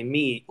yourself that I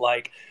meet,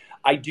 like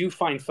I do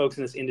find folks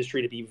in this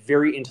industry to be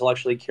very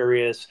intellectually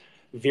curious,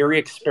 very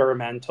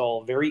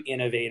experimental, very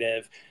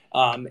innovative.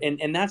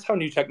 And that's how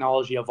new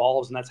technology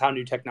evolves, and that's how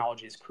new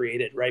technology is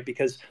created, right?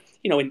 Because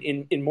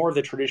in more of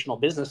the traditional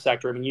business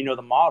sector, I mean,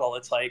 the model.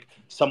 It's like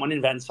someone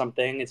invents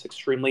something, it's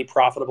extremely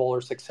profitable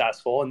or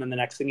successful, and then the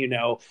next thing you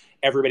know,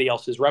 everybody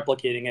else is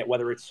replicating it,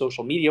 whether it's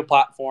social media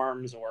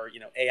platforms or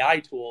AI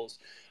tools.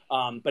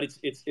 But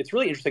it's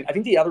really interesting. I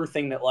think the other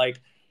thing that like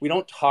we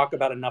don't talk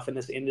about enough in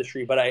this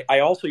industry, but I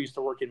also used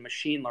to work in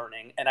machine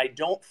learning, and I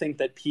don't think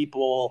that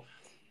people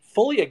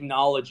fully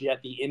acknowledge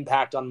yet the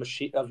impact on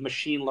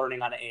machine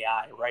learning on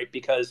AI, right?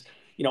 Because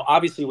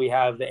obviously we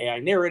have the AI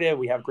narrative,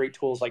 we have great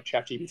tools like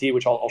ChatGPT,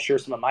 which I'll share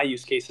some of my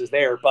use cases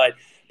there. But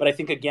I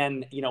think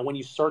again, when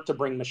you start to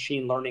bring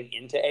machine learning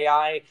into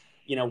AI,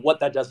 what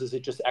that does is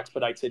it just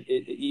expedites it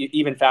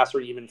even faster,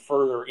 even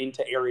further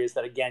into areas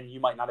that again you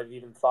might not have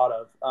even thought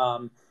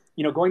of.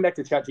 Going back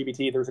to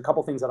ChatGPT, there's a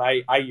couple things that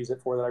I use it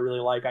for that I really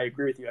like. I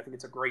agree with you. I think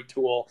it's a great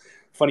tool.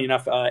 Funny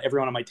enough,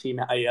 everyone on my team,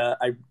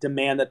 I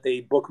demand that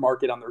they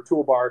bookmark it on their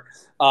toolbar.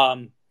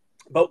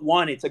 But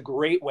one, it's a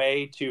great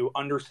way to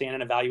understand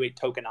and evaluate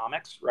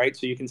tokenomics, right?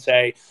 So you can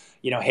say,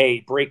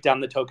 hey, break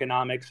down the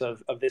tokenomics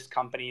of this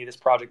company, this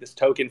project, this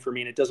token for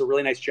me. And it does a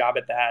really nice job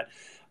at that.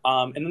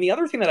 And then the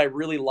other thing that I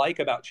really like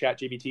about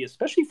ChatGPT,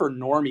 especially for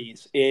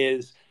normies,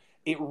 is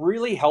it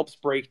really helps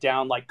break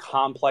down like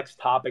complex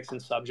topics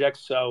and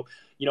subjects. So,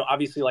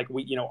 obviously like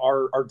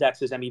our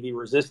DEX is MEV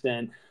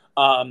resistant.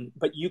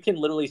 But you can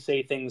literally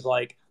say things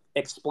like,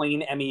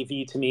 explain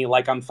MEV to me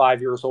like I'm 5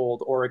 years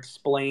old, or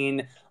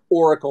explain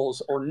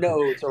oracles or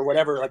nodes or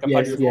whatever like I'm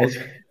five Yes. years old.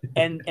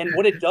 Yes. And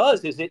what it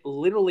does is it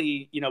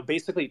literally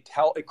basically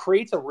it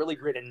creates a really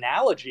great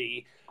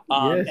analogy.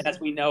 And Yes. as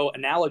we know,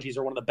 analogies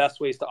are one of the best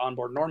ways to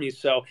onboard normies.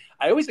 So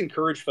I always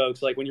encourage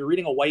folks, like when you're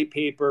reading a white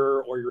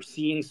paper or you're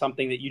seeing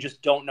something that you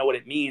just don't know what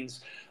it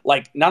means,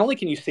 like not only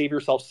can you save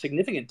yourself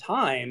significant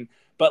time,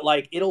 but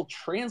like it'll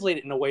translate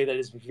it in a way that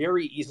is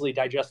very easily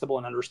digestible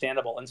and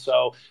understandable. And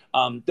so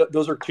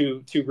those are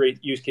two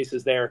great use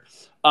cases there.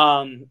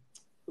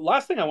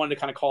 Last thing I wanted to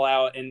kind of call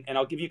out, and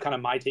I'll give you kind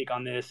of my take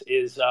on this,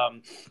 is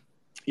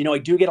I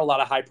do get a lot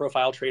of high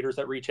profile traders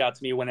that reach out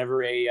to me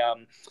whenever a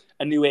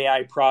new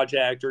AI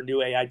project or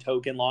new AI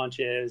token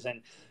launches,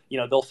 and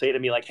they'll say to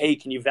me like, hey,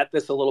 can you vet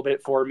this a little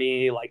bit for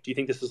me? Like, do you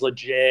think this is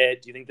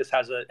legit? Do you think this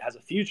has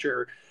a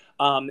future?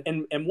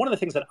 And one of the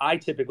things that I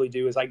typically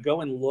do is I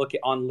go and look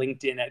on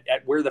LinkedIn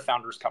at where the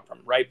founders come from,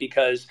 right?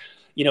 Because,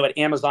 at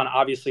Amazon,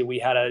 obviously we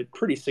had a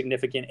pretty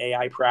significant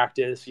AI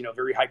practice,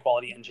 very high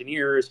quality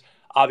engineers,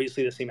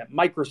 obviously the same at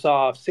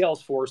Microsoft,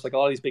 Salesforce, like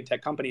all these big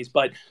tech companies.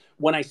 But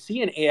when I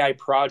see an AI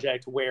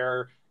project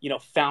where,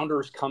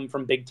 founders come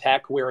from big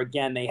tech, where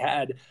again, they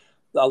had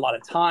a lot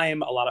of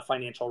time, a lot of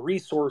financial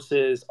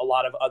resources, a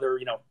lot of other,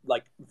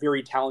 like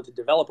very talented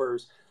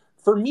developers,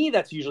 for me,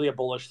 that's usually a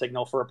bullish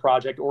signal for a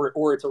project,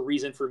 or it's a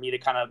reason for me to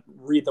kind of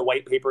read the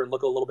white paper and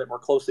look a little bit more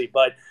closely.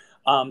 But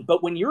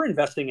when you're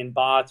investing in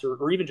bots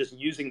or even just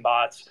using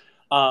bots,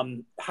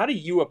 how do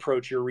you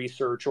approach your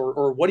research,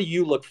 or what do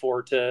you look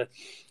for to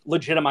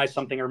legitimize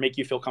something or make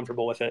you feel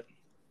comfortable with it?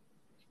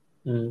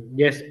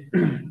 Yes.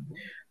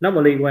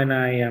 Normally, when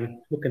I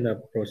look in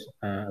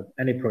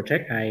any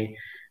project, I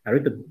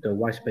read the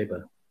white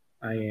paper.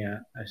 I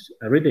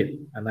read it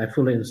and I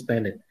fully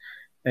understand it.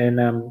 And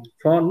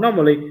for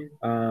normally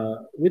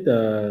with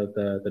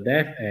the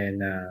dev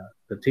and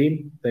the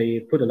team,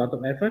 they put a lot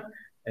of effort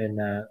and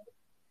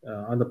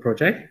on the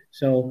project.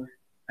 So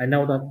I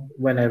know that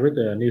when I read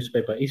the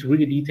newspaper, it's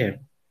really detailed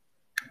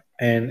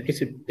and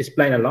it's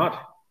explained a lot.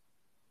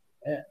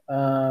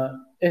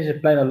 It's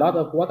explained a lot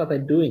of what are they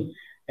doing,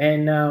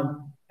 and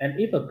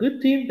if a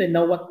good team, they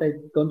know what they're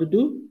going to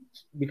do,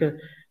 because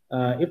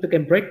if they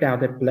can break down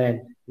their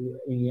plan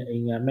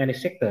in many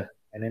sectors,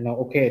 and they know,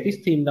 okay,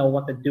 this team know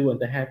what they do and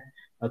they have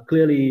a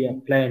clearly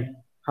plan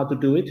how to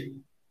do it.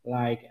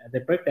 Like they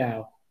break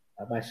down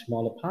by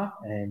smaller part,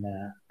 and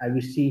I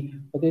will see,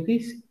 okay,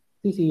 this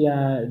is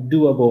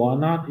doable or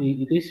not,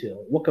 it is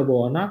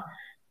workable or not.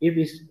 If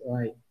it's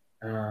like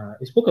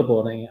it's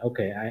workable, then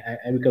okay,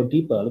 I will go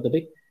deeper a little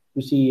bit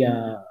to see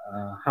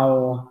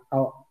how,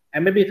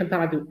 and maybe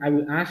sometimes I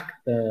will ask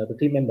the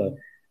team member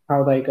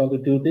how they going to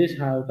do this,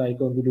 how they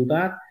going to do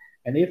that,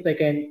 and if they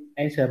can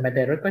answer my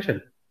direct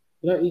question,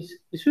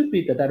 it should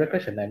be the direct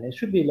question and it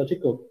should be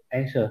logical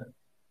answer.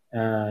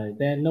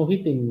 Then no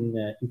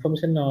hidden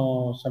information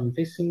or some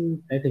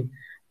fixing anything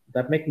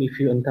that make me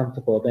feel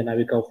uncomfortable. Then I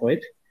will go for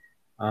it.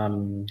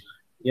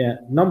 Yeah,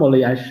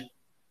 normally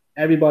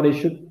everybody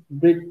should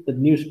read the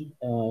news,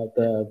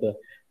 the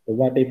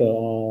white paper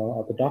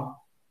or the doc.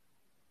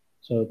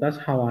 So that's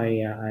how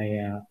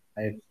I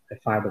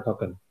file the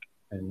token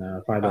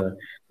and file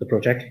the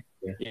project.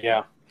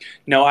 Yeah.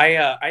 No,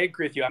 I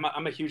agree with you.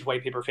 I'm a huge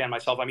white paper fan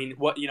myself. I mean,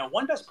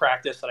 one best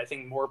practice that I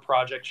think more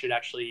projects should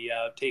actually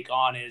take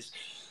on is,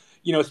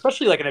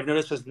 especially like, and I've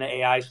noticed this in the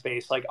AI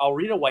space, like I'll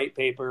read a white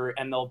paper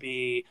and there'll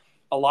be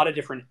a lot of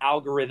different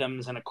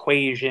algorithms and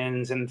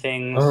equations and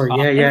things. Oh,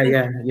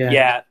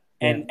 yeah.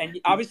 And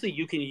obviously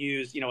you can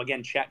use,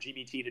 again,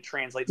 ChatGPT to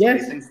translate some of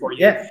these things for you.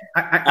 Yeah,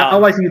 I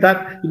always do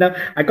that.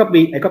 I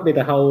copy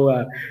the whole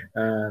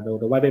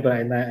the white paper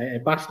and I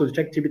pass to the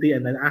ChatGPT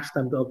and then ask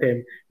them to,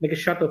 okay, make it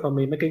shorter for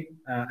me, make it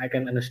I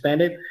can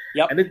understand it.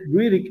 Yep. And it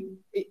really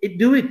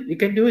it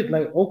can do it.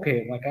 Like,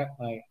 okay,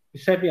 like it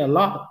saved me a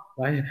lot.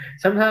 Right?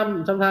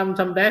 Sometimes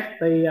some devs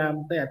they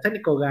are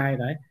technical guy,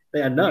 right?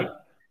 They are nerd.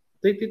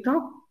 They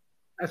talk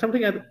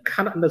something I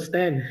cannot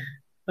understand.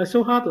 It's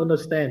so hard to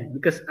understand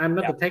because I'm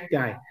not a tech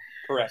guy.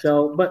 Correct.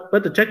 So, but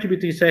the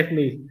ChatGPT saved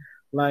me.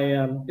 Like,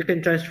 you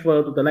can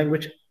transfer to the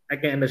language I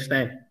can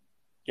understand.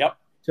 Yep.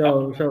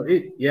 So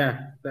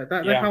that's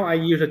how I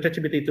use the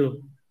ChatGPT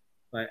too.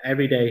 Like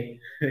every day,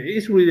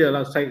 it's really a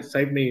lot.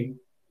 Save me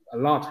a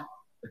lot.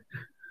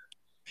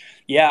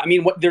 Yeah, I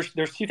mean, there's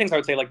two things I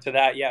would say like to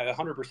that. Yeah,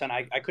 100%.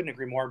 I couldn't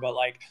agree more. But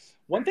like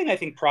one thing I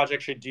think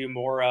projects should do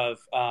more of,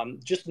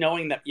 just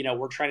knowing that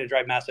we're trying to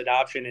drive mass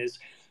adoption is,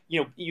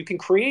 you can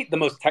create the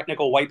most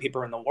technical white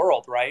paper in the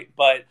world, right?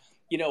 But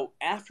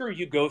after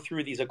you go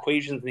through these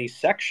equations and these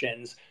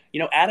sections,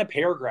 add a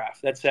paragraph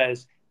that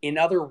says, in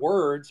other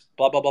words,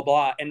 blah blah blah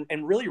blah,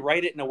 and really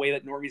write it in a way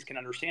that normies can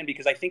understand.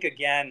 Because I think,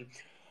 again,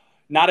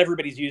 not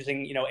everybody's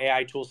using,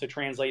 AI tools to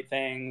translate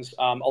things.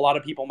 A lot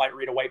of people might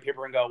read a white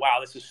paper and go, wow,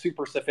 this is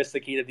super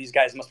sophisticated. These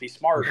guys must be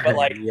smart. But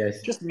like,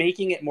 just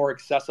making it more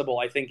accessible,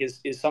 I think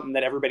is something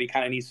that everybody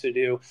kind of needs to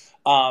do.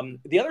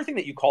 The other thing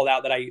that you called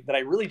out that I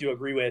really do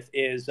agree with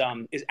is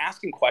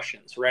asking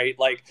questions, right?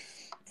 Like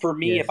for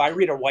me, if I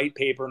read a white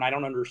paper and I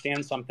don't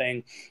understand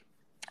something,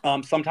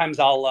 sometimes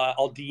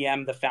I'll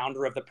DM the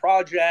founder of the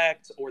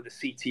project or the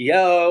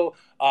CTO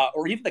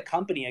or even the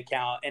company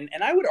account.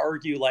 And I would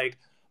argue like,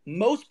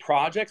 most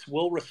projects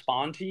will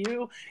respond to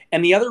you.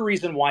 And the other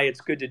reason why it's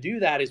good to do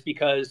that is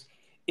because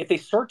if they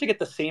start to get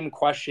the same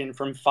question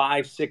from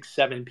 5, 6,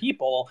 7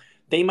 people,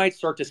 they might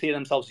start to say to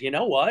themselves, you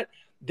know what,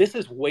 this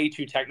is way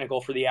too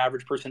technical for the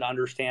average person to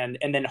understand.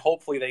 And then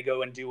hopefully they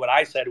go and do what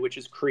I said, which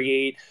is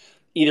create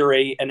either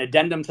an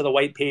addendum to the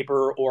white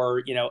paper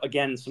or,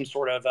 again, some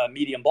sort of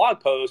Medium blog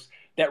post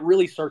that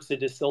really starts to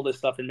distill this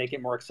stuff and make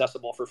it more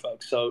accessible for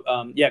folks. So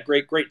yeah,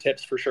 great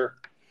tips for sure.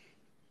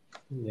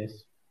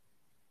 Yes.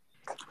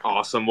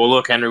 Awesome. Well,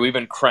 look, Henry, we've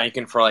been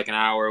cranking for like an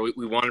hour.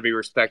 We want to be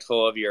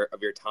respectful of your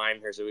time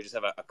here, so we just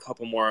have a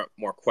couple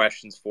more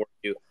questions for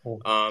you.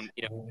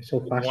 So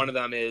fast. One of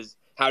them is,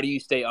 how do you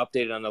stay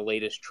updated on the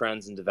latest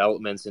trends and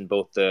developments in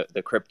both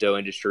the crypto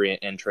industry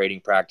and trading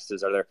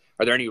practices? Are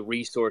there any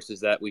resources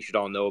that we should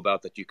all know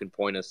about that you can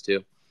point us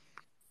to?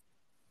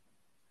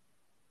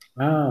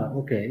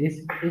 Okay.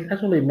 It's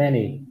actually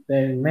many.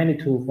 There are many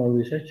tools for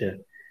researcher,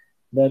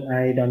 but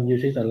I don't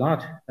use it a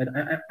lot.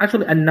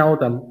 I know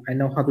them. I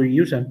know how to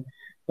use them,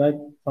 but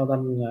for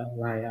them,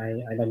 like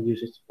I don't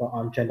use it for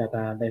on-chain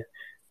data.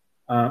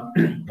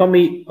 For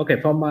me,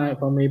 okay,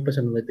 for me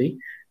personality,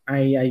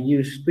 I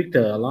use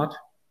Twitter a lot.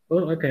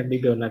 Oh, okay,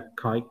 bigger not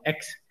called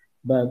X,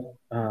 but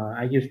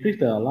I use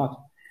Twitter a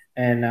lot,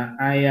 and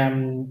I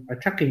am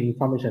tracking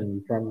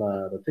information from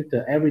the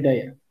Twitter every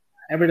day.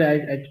 Every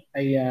day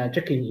I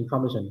checking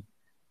information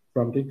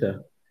from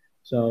Twitter.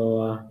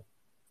 So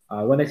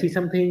when I see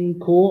something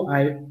cool,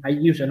 I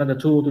use another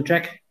tool to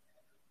check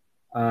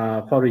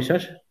for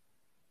research.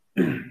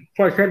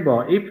 For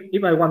example,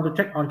 if I want to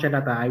check on chain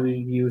data, I will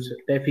use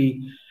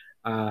DeFi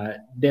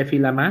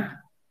Llama,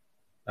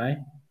 right?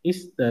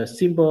 It's the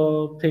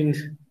simple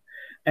things,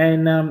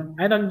 and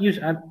I don't use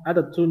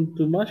other tool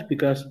too much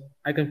because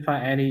I can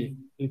find any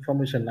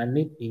information I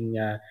need in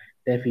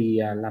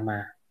DeFi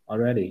Llama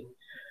already,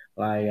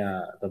 like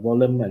the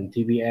volume and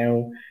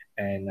TVL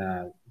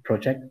and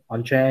project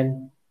on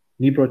chain,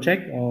 new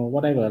project or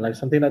whatever, like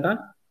something like that,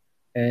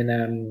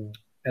 and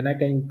I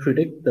can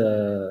predict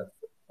the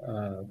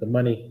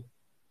money,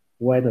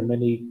 where the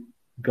money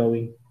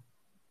going.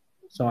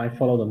 So I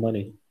follow the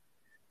money.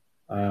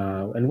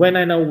 And when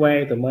I know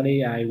where the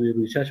money, I will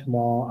research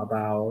more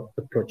about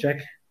the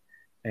project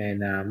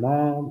and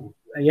more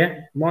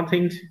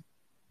things.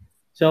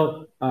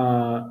 So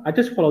I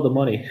just follow the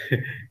money.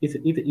 It's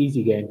an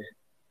easy game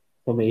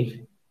for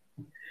me.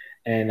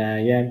 And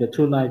the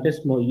tool I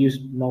just use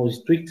more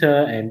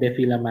stricter and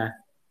DeFi Llama.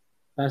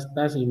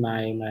 That's in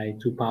my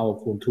too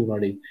powerful tool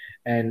already.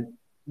 And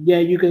yeah,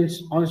 you can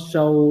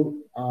also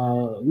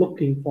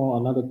looking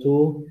for another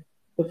tool,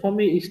 but for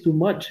me it's too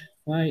much.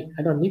 Right?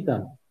 I don't need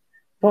them.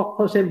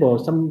 For example,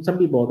 some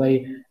people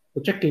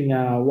they're checking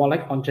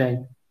wallet on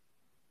chain,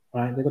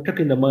 right? They're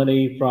checking the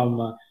money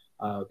from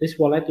this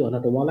wallet to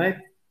another wallet.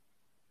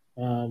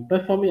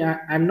 But for me,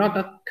 I'm not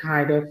that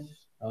kind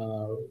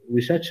of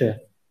researcher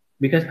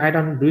because I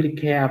don't really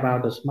care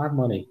about the smart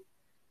money.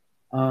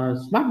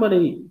 Smart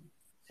money,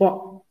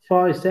 for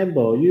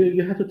example,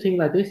 you have to think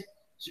like this: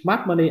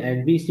 smart money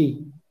and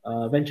VC,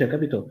 venture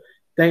capital,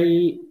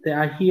 they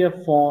are here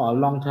for a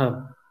long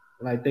term.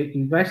 Like they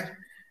invest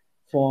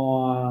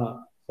for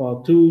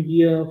 2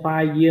 years,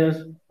 5 years.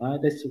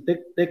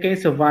 They can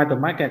survive the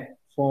market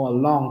for a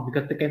long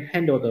because they can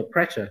handle the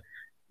pressure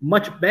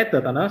much better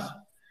than us.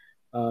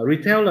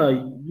 Retailer,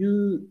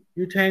 you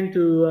tend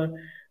to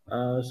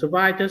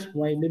survive just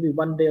maybe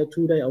 1 day or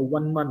 2 day or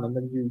 1 month, and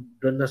then you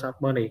run out of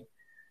money.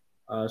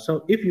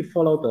 So if you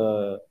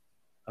follow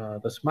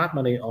the smart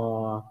money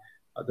or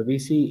the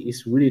VC,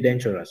 is really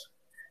dangerous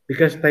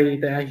because they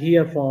are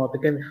here for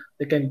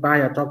they can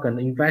buy a token,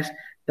 invest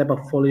the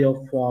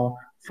portfolio for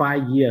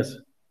 5 years.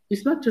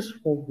 It's not just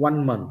for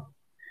 1 month.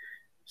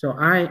 So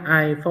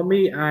I for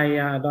me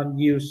I don't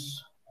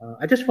use.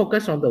 I just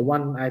focus on the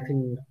one I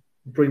think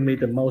bring me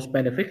the most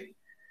benefit.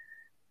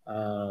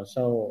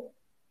 So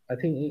I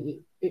think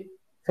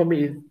for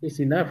me it's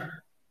enough.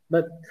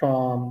 But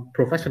for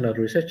professional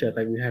researcher,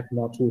 like we have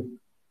more tool.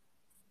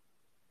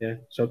 Yeah.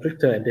 So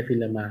Twitter and DeFi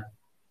Llama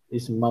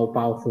is more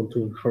powerful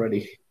tool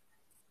already.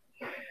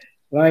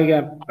 Like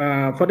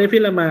for DeFi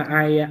Llama,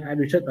 I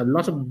researched a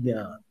lot of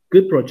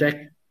good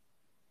project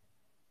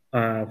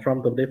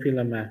from the DeFi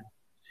Llama.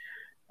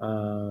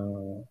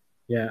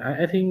 Yeah,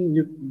 I think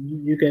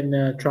you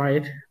can try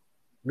it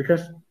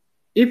because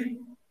if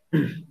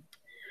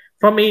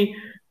for me,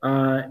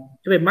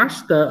 if I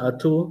master a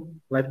tool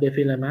like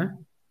DeFi Llama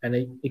and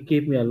it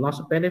gives me a lot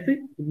of benefit,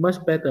 it's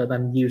much better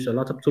than use a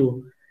lot of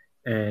tool,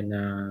 and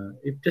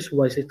it just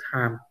wastes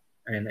time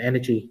and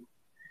energy.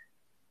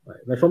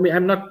 But for me,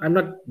 I'm not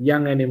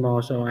young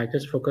anymore, so I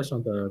just focus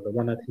on the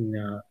one I think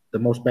the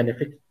most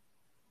benefit.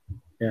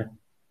 Yeah.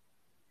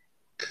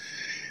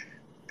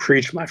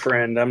 Preach, my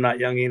friend. I'm not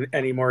young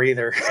anymore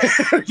either.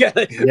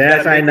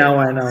 Yes, I know.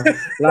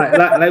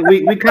 Like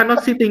we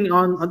cannot sitting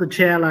on the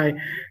chair like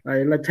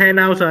 10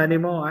 hours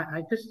anymore.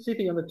 I just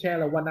sitting on the chair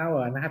like 1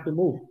 hour and I have to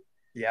move.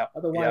 Yeah.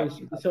 Otherwise,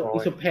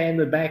 it's a pain in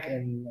the back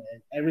and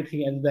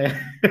everything is there,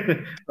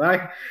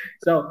 right?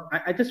 So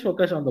I just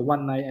focus on the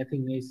one I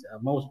think is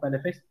most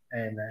benefit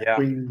and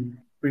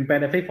bring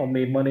benefit for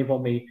me, money for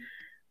me.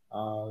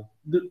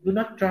 Do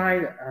not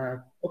try.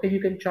 Okay, you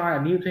can try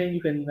a new thing.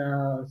 You can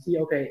see.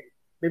 Okay,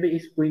 maybe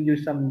it's bring you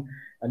some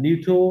a new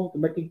tool to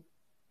make it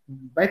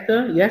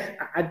better. Yes,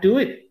 I do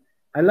it.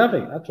 I love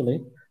it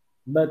actually.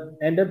 but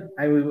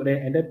I will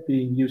end up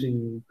being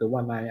using the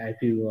one I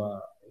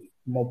feel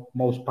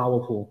most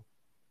powerful.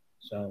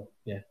 So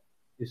yeah,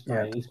 it's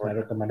my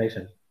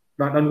recommendation.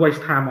 Don't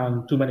waste time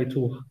on too many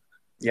tools.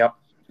 Yep,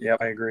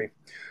 I agree.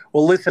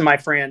 Well, listen, my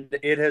friend,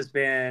 it has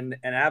been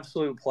an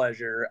absolute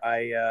pleasure.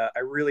 I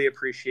really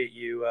appreciate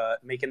you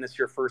making this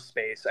your first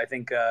space. I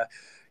think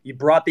you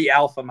brought the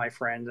alpha, my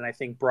friend, and I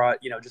think brought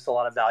just a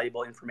lot of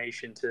valuable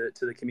information to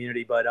the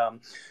community. But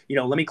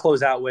let me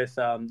close out with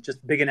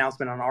just a big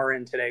announcement on our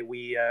end today.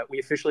 We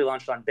officially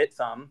launched on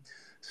BitThumb.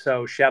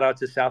 So shout out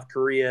to South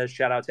Korea.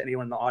 Shout out to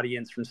anyone in the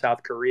audience from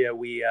South Korea.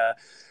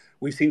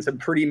 We've seen some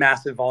pretty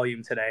massive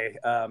volume today,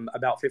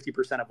 about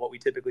 50% of what we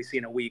typically see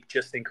in a week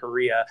just in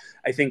Korea.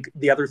 I think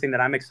the other thing that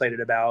I'm excited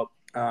about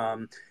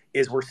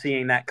is we're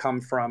seeing that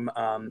come from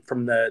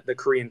the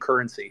Korean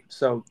currency.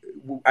 So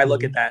I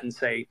look at that and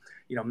say,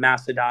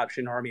 mass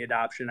adoption, army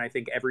adoption. I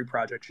think every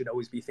project should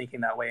always be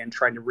thinking that way and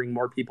trying to bring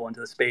more people into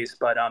the space.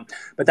 But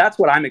that's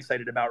what I'm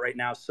excited about right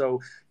now.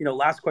 So,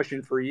 last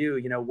question for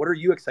you, what are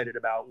you excited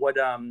about? What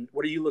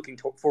are you looking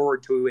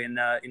forward to in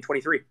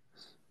 23?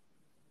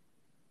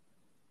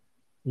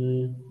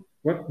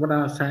 What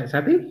are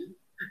exciting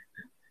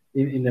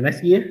in the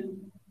next year?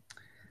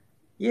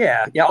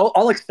 Yeah.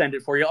 I'll extend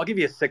it for you. I'll give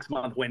you a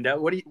 6-month window.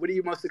 What are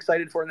you most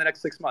excited for in the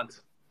next 6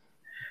 months?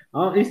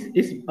 Oh,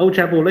 it's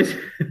ultra bullish.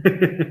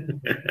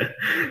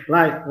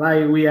 like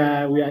we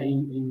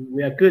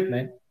are good,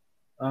 man.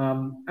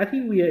 I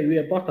think we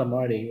are bottom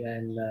already,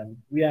 and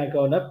we are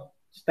going up,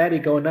 steady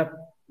going up.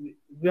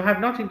 We have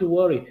nothing to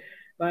worry.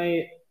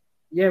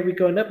 We're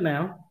going up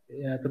now.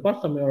 The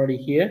bottom is already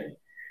here,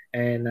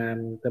 and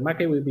the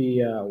market will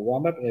be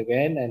warm up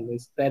again, and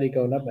it's steady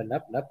going up and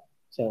up and up.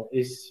 So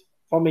it's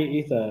for me,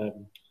 it's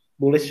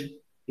bullish.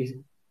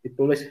 It's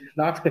bullish,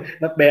 not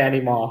bear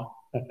anymore.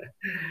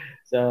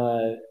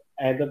 So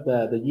end of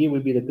the year will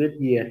be the good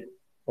year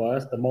for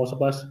us, the most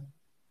of us.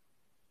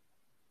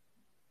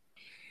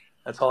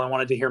 That's all I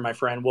wanted to hear, my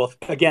friend. Well,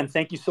 again,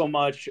 thank you so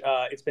much.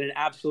 It's been an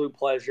absolute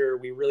pleasure.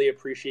 We really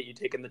appreciate you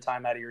taking the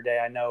time out of your day.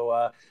 I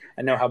know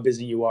how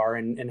busy you are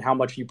and how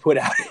much you put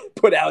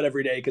out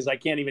every day, because I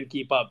can't even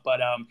keep up.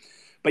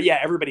 But yeah,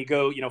 everybody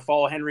go,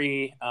 follow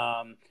Henry.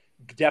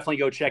 Definitely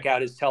go check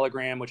out his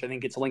Telegram, which I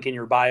think it's a link in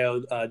your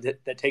bio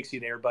that takes you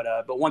there. But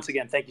once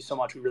again, thank you so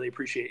much. We really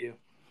appreciate you.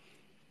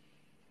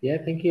 Yeah,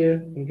 thank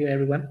you,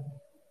 everyone.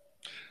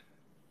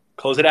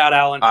 Close it out,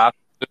 Alan. Absolutely.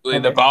 Okay.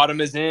 The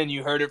bottom is in.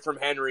 You heard it from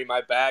Henry.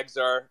 My bags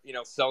are,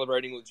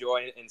 celebrating with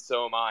joy, and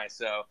so am I.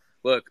 So,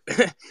 look,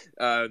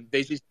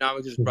 Basic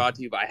Degenomics is brought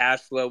to you by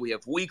Hashflow. We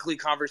have weekly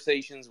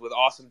conversations with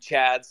awesome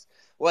chads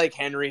like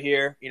Henry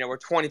here. We're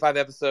 25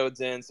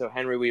 episodes in. So,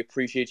 Henry, we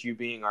appreciate you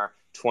being our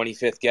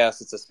 25th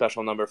guest. It's a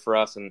special number for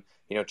us. And,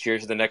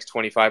 cheers to the next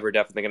 25. We're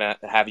definitely going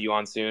to have you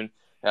on soon.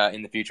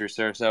 In the future,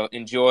 sir. So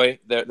enjoy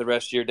the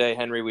rest of your day,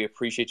 Henry. We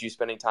appreciate you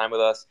spending time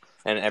with us,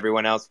 and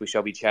everyone else. We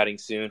shall be chatting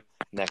soon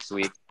next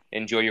week.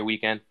 Enjoy your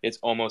weekend. It's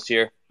almost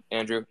here.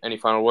 Andrew, any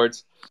final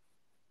words?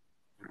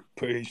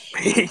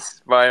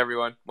 Peace. Bye,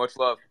 everyone. Much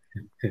love.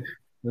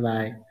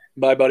 Bye.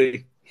 Bye,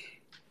 buddy.